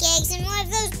snake eggs in one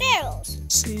of those barrels.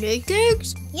 Snake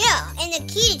eggs? Yeah, and the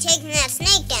key to taking that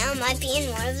snake down might be in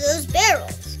one of those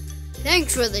barrels.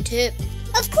 Thanks for the tip.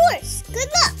 Of course.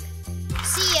 Good luck.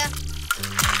 See ya.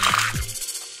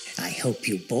 I hope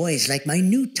you boys like my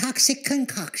new toxic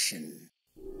concoction.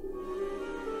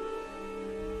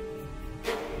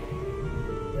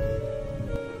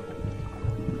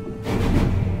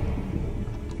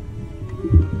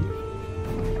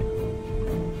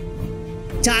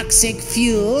 Toxic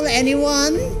fuel,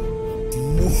 anyone?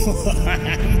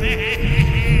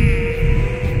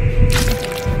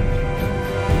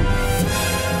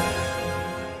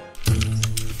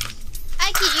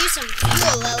 I could use some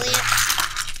fuel, Elliot.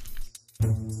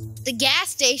 The gas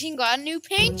station got a new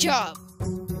paint job.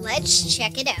 Let's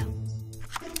check it out.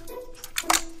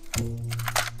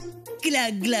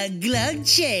 Glug, glug, glug,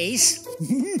 Chase.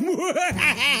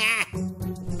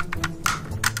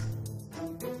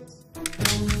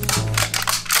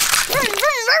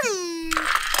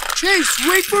 Chase,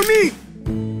 wait for me!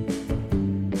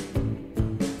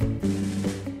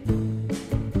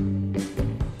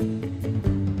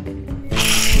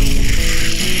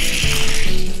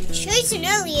 Chase and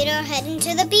Elliot are heading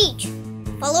to the beach.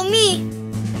 Follow me.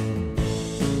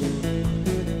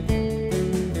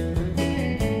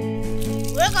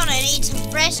 We're gonna need some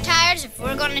fresh tires if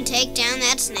we're gonna take down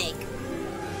that snake.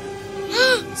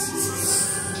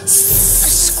 A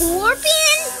scorpion?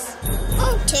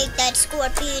 I'll take that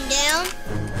scorpion down.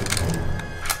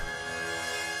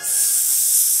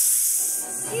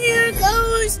 Here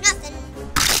goes nothing.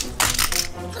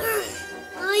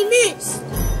 I missed.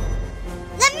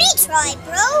 Let me try,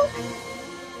 bro.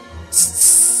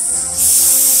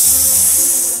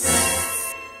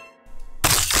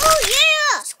 Oh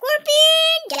yeah!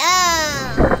 Scorpion down!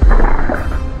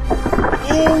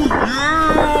 Oh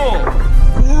yeah!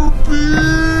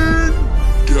 Scorpion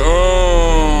down!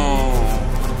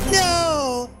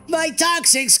 No! My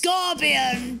toxic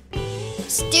scorpion!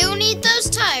 Still need those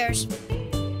tires.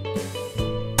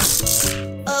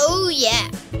 Oh yeah.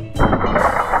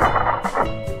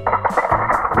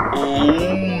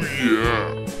 Oh yeah.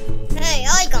 Hey,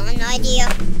 I got an idea.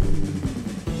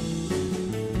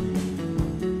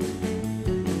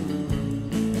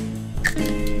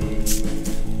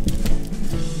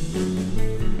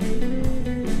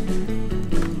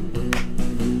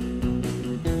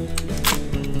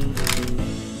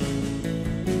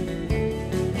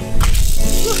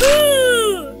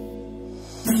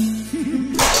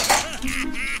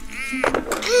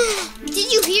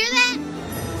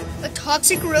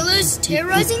 toxic gorillas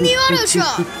terrorizing the auto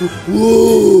shop.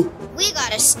 Whoa! We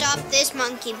gotta stop this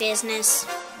monkey business.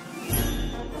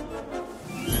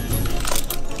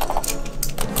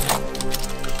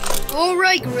 All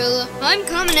right, Gorilla. I'm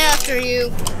coming after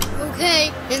you.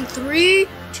 Okay, in 3,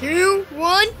 2,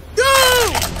 1, go!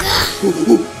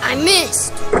 I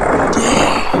missed.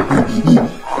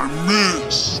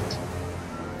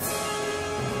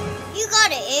 You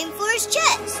gotta aim for his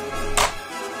chest.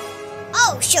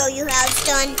 I'll show you how it's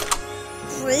done.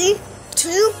 3,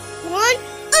 2, 1,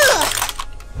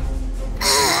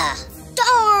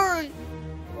 darn!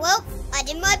 Well, I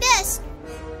did my best.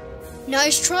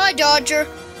 Nice try, Dodger.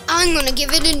 I'm gonna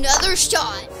give it another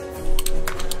shot.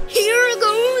 Here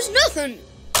goes nothing.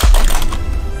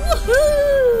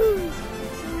 Woohoo!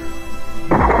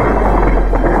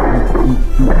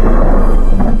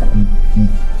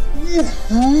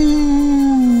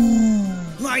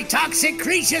 My toxic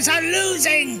creatures are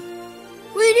losing!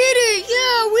 We did it!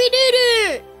 Yeah, we did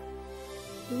it!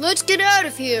 Let's get out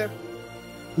of here.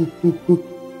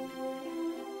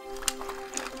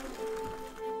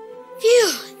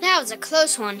 Phew, that was a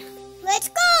close one. Let's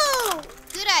go!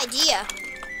 Good idea.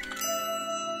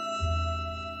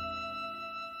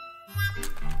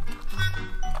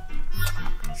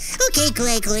 Okay,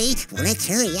 Gregory, let's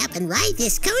hurry up and ride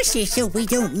this coaster so we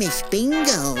don't miss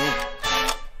bingo.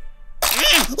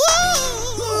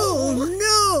 Oh,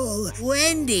 no!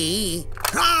 Wendy!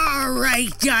 All right,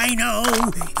 Dino,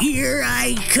 here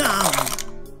I come.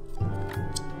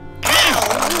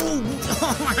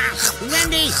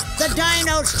 Wendy, the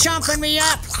dino's chomping me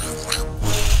up.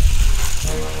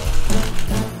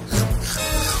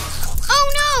 Oh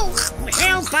no!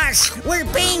 Help us! We're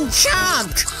being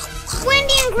chomped!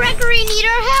 Wendy and Gregory need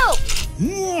our help.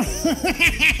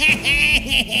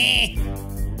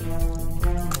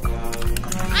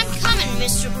 I'm coming,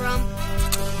 Mr. Grum.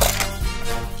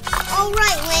 All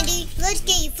right, Wendy, let's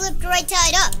get you flipped right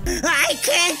side up. I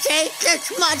can't take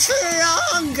this much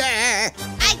longer.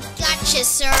 I gotcha,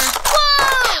 sir.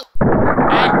 Whoa!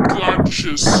 I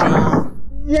gotcha, sir.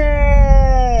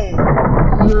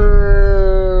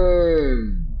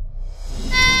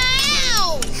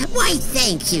 Ow! Why,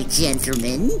 thank you,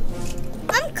 gentlemen.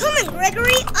 I'm coming,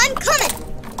 Gregory. I'm coming.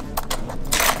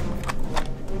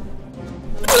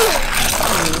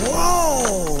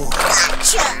 Whoa!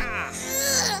 Gotcha!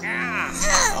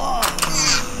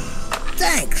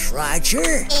 Thanks, Roger.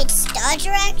 It's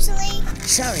Dodger, actually.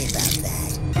 Sorry about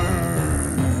that.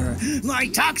 My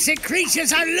toxic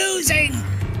creatures are losing!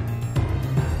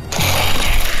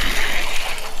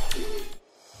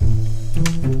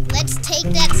 Let's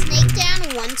take that snake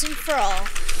down once and for all.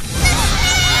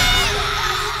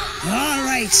 All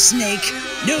right, Snake.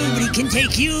 Nobody can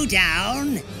take you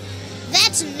down.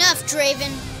 That's enough,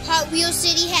 Draven. Hot Wheel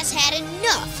City has had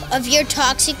enough of your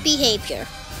toxic behavior.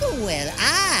 Well,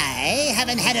 I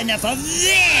haven't had enough of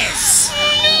this!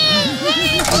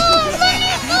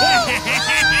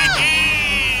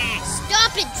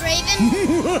 Stop it, Draven!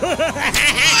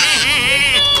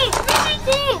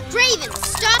 Draven,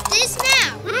 stop this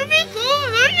now! Let me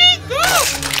go!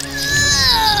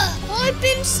 I've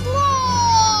been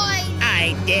slime!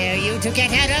 I dare you to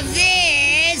get out of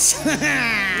this!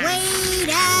 Wait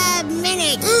a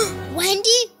minute.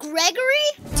 Wendy? Gregory?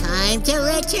 Time to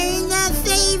return the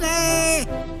favor.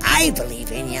 I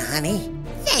believe in you, honey.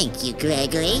 Thank you,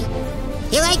 Gregory.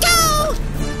 Here I go!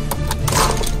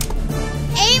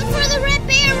 Aim for the red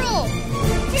barrel!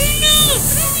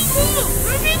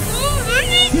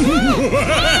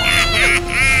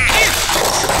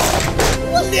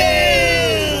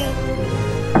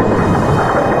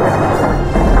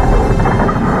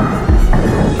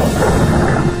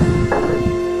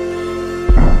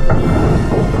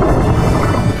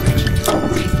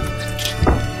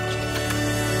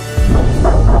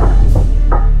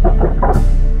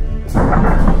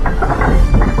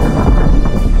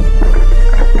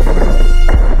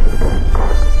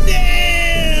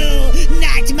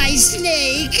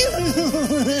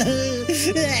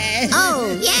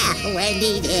 Oh, yeah,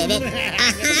 Wendy did it.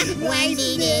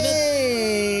 Wendy did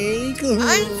it.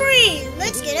 I'm free.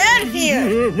 Let's get out of here.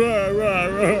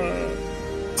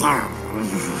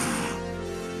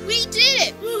 We did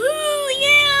it. Woohoo!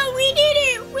 Yeah, we did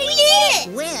it. We did it.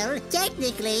 Well,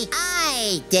 technically,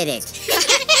 I did it.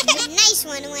 Nice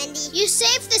one, Wendy. You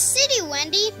saved the city,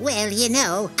 Wendy. Well, you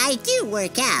know, I do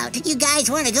work out. You guys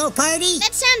want to go party?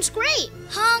 That sounds great.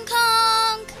 Honk,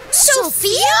 honk.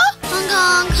 Sophia? Honk,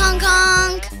 honk, honk,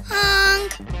 honk,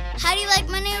 honk. How do you like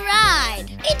my new ride?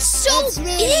 It's so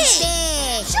really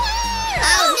big. Sure.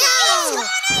 Oh, no.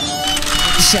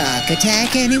 Shock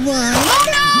attack, anyone? Oh,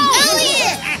 no!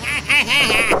 Elliot!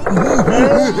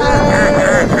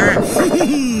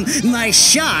 My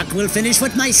shark will finish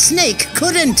what my snake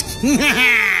couldn't.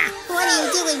 What are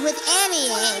you doing with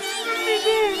Elliot?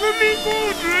 Let me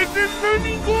go, Draven, let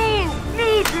me go!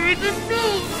 No, Draven, no!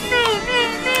 No, no,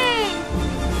 no!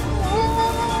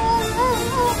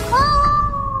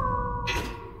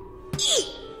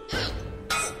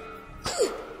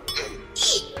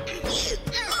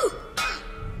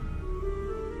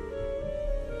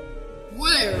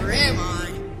 Where am I?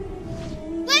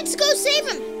 Let's go save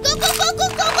him! Go, go, go, go,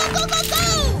 go, go, go, go, go!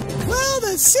 Well,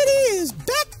 the city is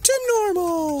back to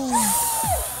normal.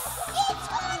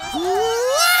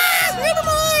 Never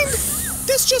mind!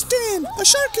 This just in. A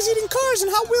shark is eating cars in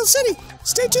Hot Wheels City.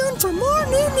 Stay tuned for more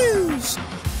new news.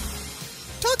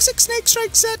 Toxic Snake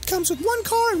Strike set comes with 1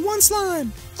 car and 1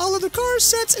 slime. All other cars,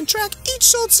 sets, and track each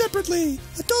sold separately.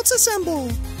 Adults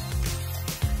assemble.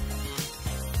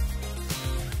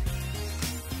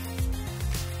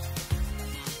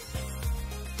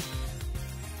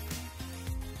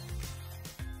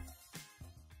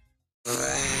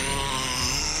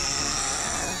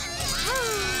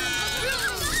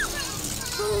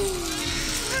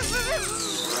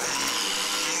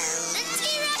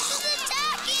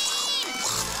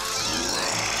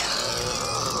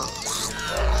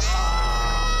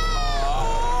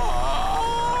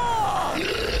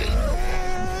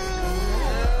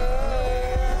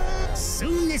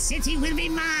 Soon the city will be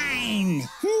mine.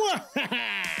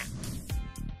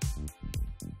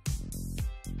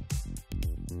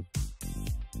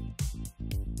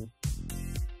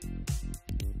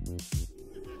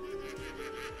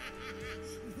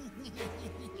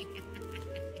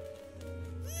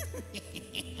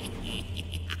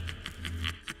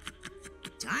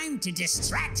 Time to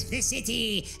distract the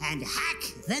city and hack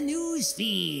the news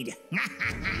feed.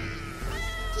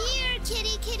 Here,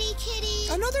 kitty, kitty, kitty.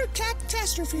 Another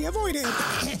catastrophe avoided.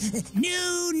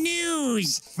 New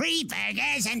news! Free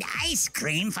burgers and ice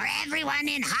cream for everyone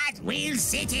in Hot Wheels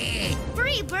City.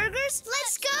 Free burgers?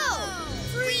 Let's go!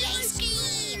 Free ice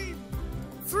cream!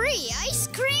 Free ice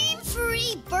cream?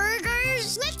 Free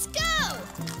burgers? Let's go!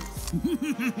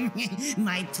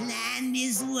 My plan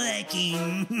is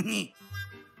working.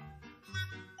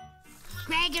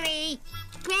 Gregory!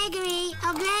 Gregory!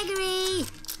 Oh, Gregory!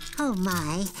 Oh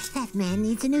my, that man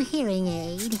needs a new hearing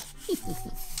aid.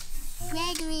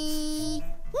 Gregory!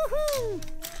 Woohoo!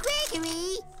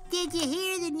 Gregory, did you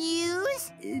hear the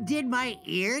news? Did my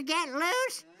ear get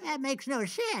loose? That makes no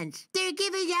sense. They're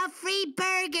giving out free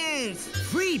burgers!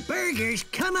 Free burgers?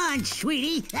 Come on,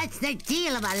 sweetie. That's the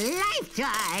deal of a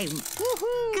lifetime.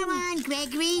 Woohoo! Come on,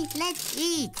 Gregory, let's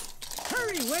eat.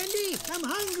 Hurry, Wendy, I'm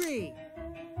hungry.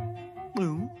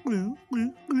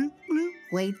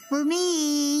 Wait for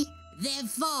me. They're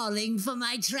falling for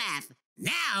my trap.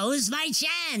 Now's my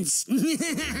chance. Free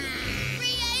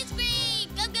ice cream!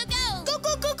 Go, go, go! Go,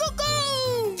 go, go, go,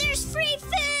 go! There's free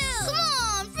food! Come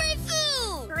on, free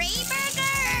food! Free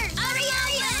burgers! Hurry,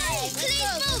 hurry, hurry!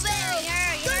 Please move it!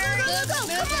 Go, go, go, go,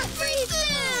 go! Come on, free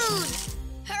food!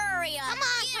 Hurry up!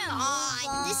 Come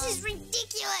on! This is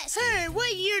ridiculous! Hey,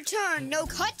 wait your turn! No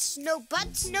cuts, no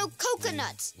butts, no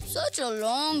coconuts! Such a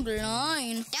long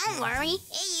line. Don't worry,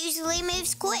 it usually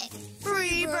moves quick.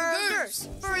 Free burgers!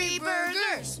 Free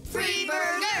burgers! Free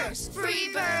burgers!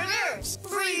 Free burgers!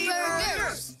 Free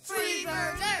burgers! Free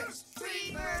burgers!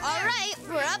 Free burgers! All right,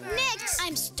 we're up next.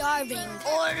 I'm starving.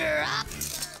 Order up.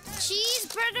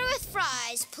 Cheeseburger with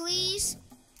fries, please.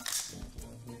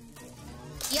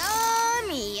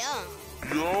 Yummy, yum.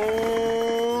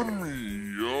 Yummy,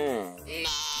 yum.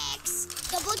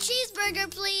 Next! Double cheeseburger,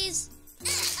 please.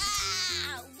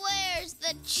 Where's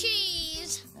the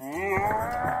cheese?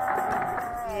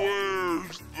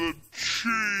 Where's the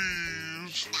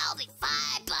cheese? That'll be $5.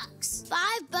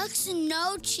 $5 and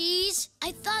no cheese?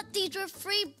 I thought these were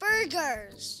free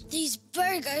burgers. These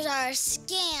burgers are a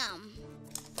scam.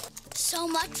 So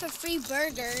much for free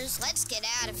burgers. Let's get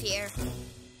out of here.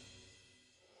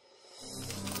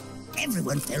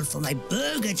 Everyone fell for my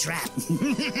burger trap.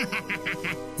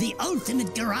 The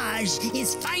ultimate garage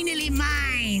is finally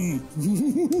mine.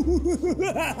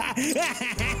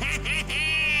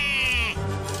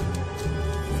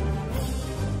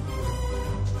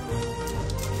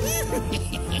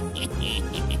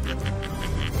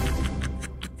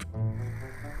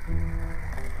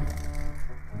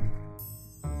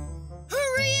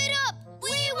 Hurry it up!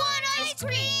 We want ice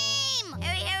cream!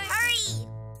 Hurry, hurry, hurry!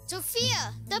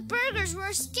 Sophia, the burgers were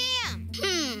a scam.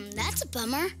 That's a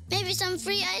bummer. Maybe some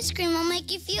free ice cream will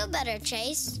make you feel better,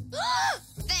 Chase.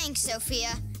 Thanks,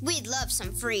 Sophia. We'd love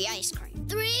some free ice cream.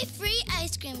 3 free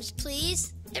ice creams,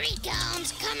 please. 3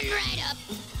 cones coming right up.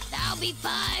 That'll be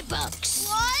 $5.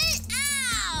 What?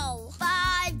 Ow!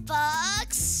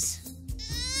 $5?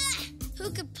 Who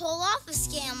could pull off a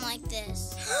scam like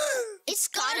this? It's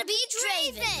gotta be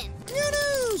Draven! New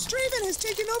news! Draven has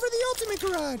taken over the Ultimate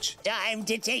Garage. Time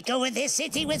to take over this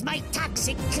city with my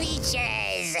toxic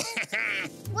creatures.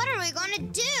 What are we gonna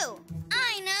do?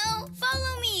 I know!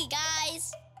 Follow me,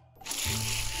 guys!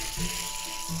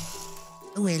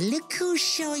 Well, look who's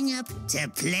showing up to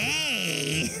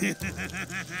play.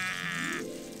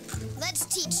 Let's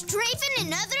teach Draven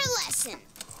another lesson.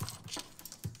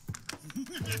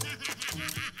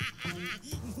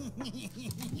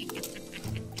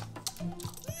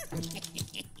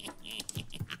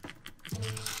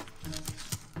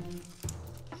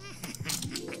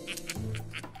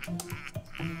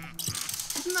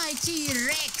 My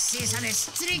T-Rex is on a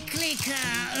strictly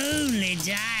car-only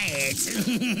diet.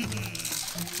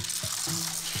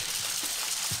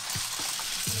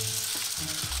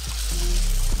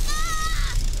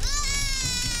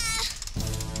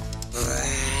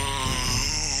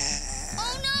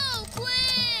 Oh no,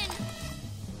 Quinn!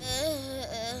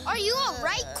 Are you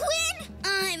alright, Quinn?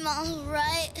 I'm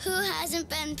alright. Who hasn't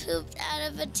been pooped out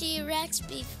of a T-Rex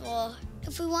before?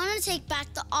 If we want to take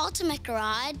back the Ultimate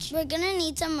Garage, we're gonna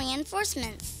need some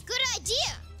reinforcements. Good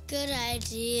idea! Good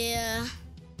idea.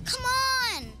 Come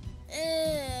on!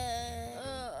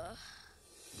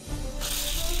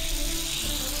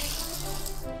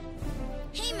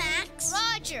 Hey, Max.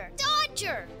 Roger.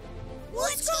 Dodger.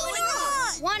 What's going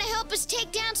on? Want to help us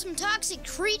take down some toxic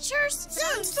creatures?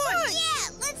 Sounds fun!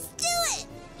 Yeah, let's do it!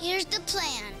 Here's the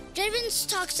plan. Draven's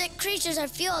toxic creatures are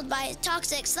fueled by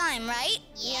toxic slime, right?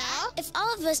 Yeah. If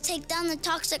all of us take down the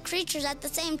toxic creatures at the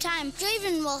same time,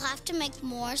 Draven will have to make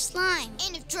more slime.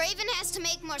 And if Draven has to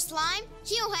make more slime,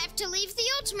 he'll have to leave the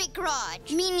Ultimate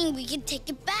Garage. Meaning we can take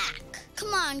it back.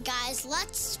 Come on, guys,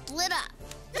 let's split up.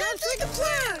 Sounds like a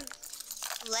plan!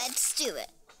 Let's do it.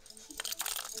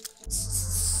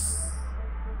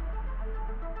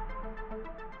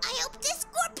 I hope this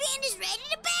scorpion is ready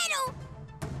to battle!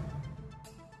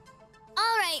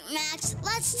 All right, Max,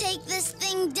 let's take this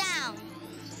thing down.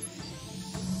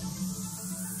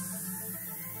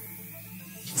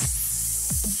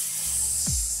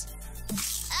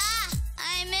 Ah,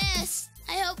 I missed.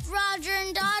 I hope Roger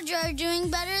and Dodger are doing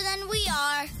better than we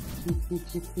are.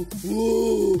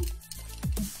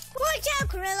 Watch out,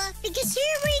 Gorilla, because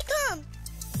here we come.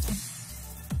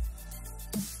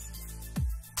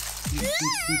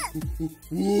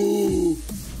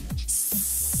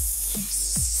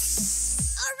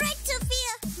 All right,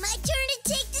 Sophia, my turn to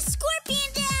take the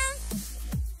scorpion down.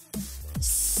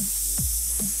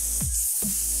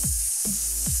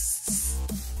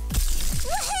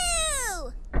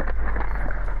 Woohoo!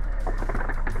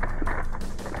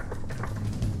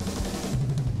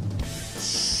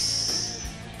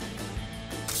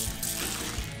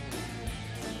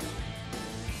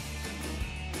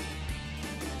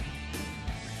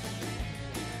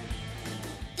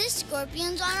 This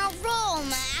scorpion's on a roll,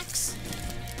 Max.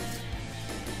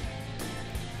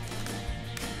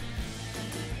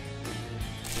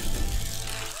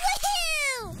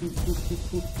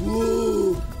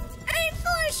 Woohoo!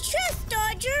 Reinforce trust,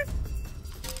 Dodger.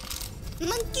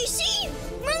 Monkey see,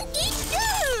 monkey do.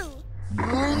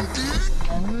 Woohoo!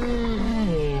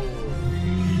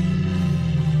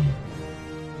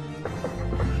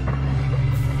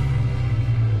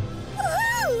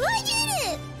 I did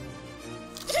it!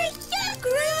 Take that,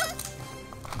 Gorilla!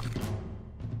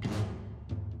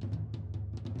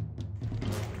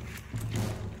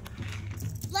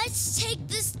 Let's take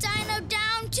this dino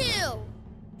down, too.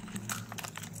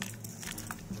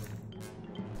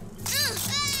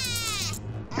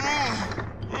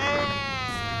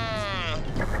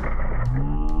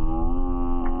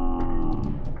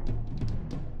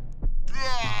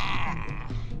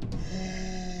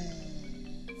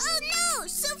 Oh no,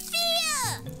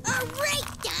 Sophia! All right,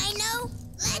 Dino,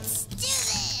 let's do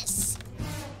this.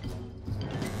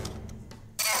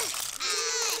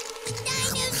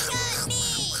 Dino shot me.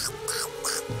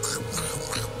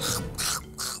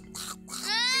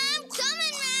 I'm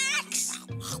coming, Max.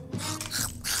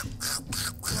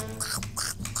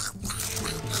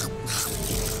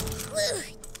 Whew.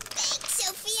 Thanks,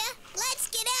 Sophia. Let's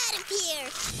get out of here.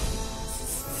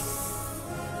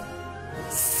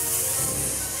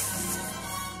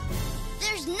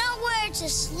 There's nowhere to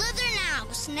slither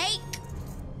now, Snake.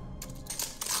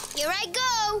 Here I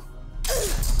go.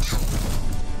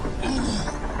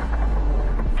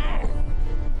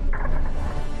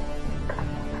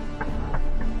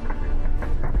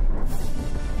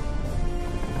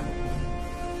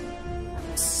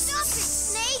 Stop it,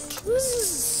 Snake!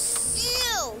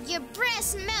 Ew,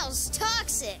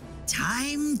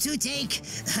 to take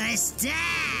a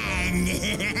stand.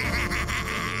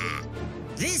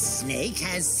 This snake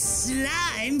has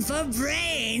slime for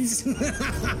brains.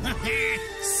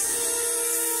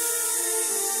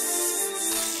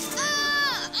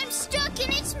 I'm stuck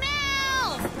in its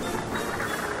mouth!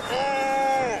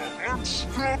 I'm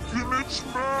stuck in its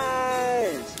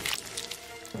mouth!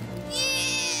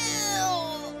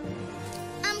 Ew!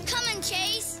 I'm coming,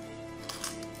 Chase.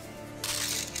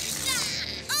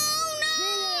 Oh no!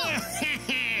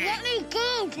 Let me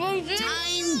go, Draven!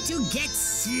 Time to get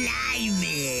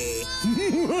slimy.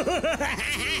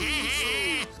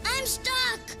 I'm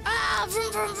stuck! Ah,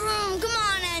 vroom, vroom, vroom. Come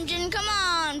on, engine, come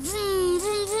on. Vroom,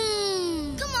 vroom,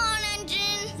 vroom. Come on,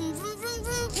 engine. Vroom, vroom, vroom,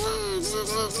 vroom, vroom,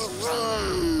 vroom, vroom,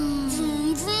 vroom.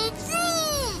 Vroom, vroom,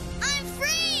 vroom. I'm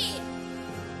free!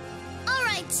 All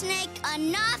right, Snake,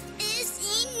 enough is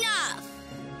enough.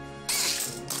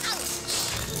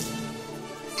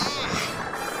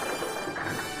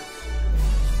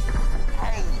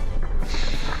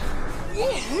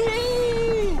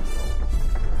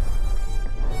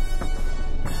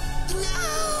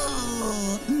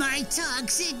 No! My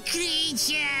toxic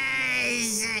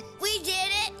creatures! We did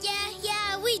it!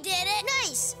 Yeah, we did it!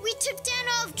 Nice! We took down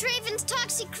all of Draven's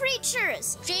toxic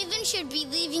creatures! Draven should be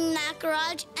leaving that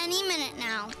garage any minute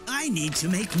now. I need to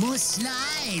make more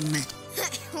slime.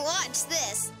 Watch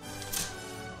this.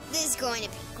 This is going to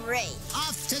be great.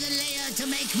 Off to the lair to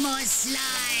make more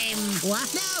slime. What?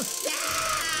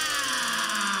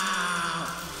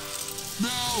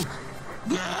 No!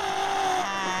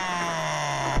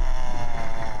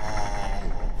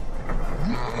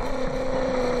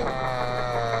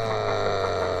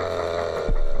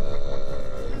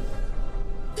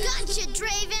 Gotcha,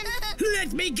 Draven!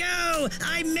 Let me go!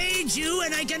 I made you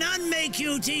and I can unmake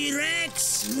you,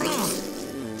 T-Rex!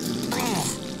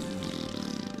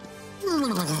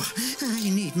 I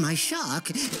need my shark.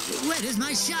 Where is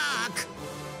my shark?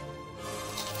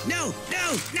 No,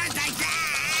 not like that!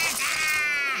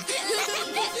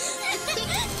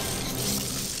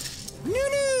 New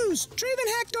news! Draven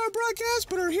hacked our broadcast,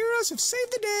 but our heroes have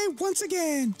saved the day once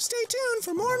again. Stay tuned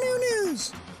for more new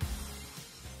news.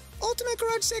 Ultimate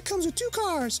Garage Set comes with 2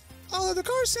 cars. All other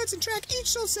car sets and track each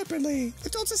sold separately.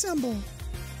 Adults assemble.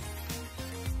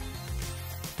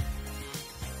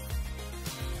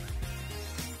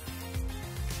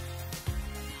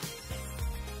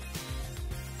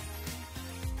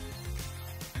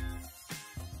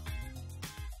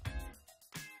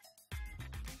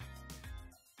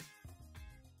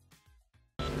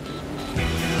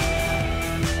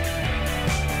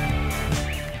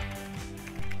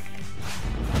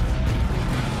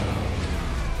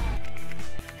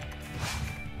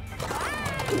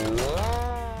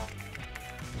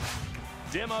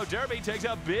 Demo Derby takes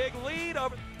a big lead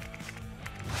over...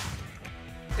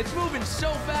 It's moving so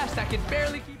fast I can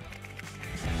barely keep...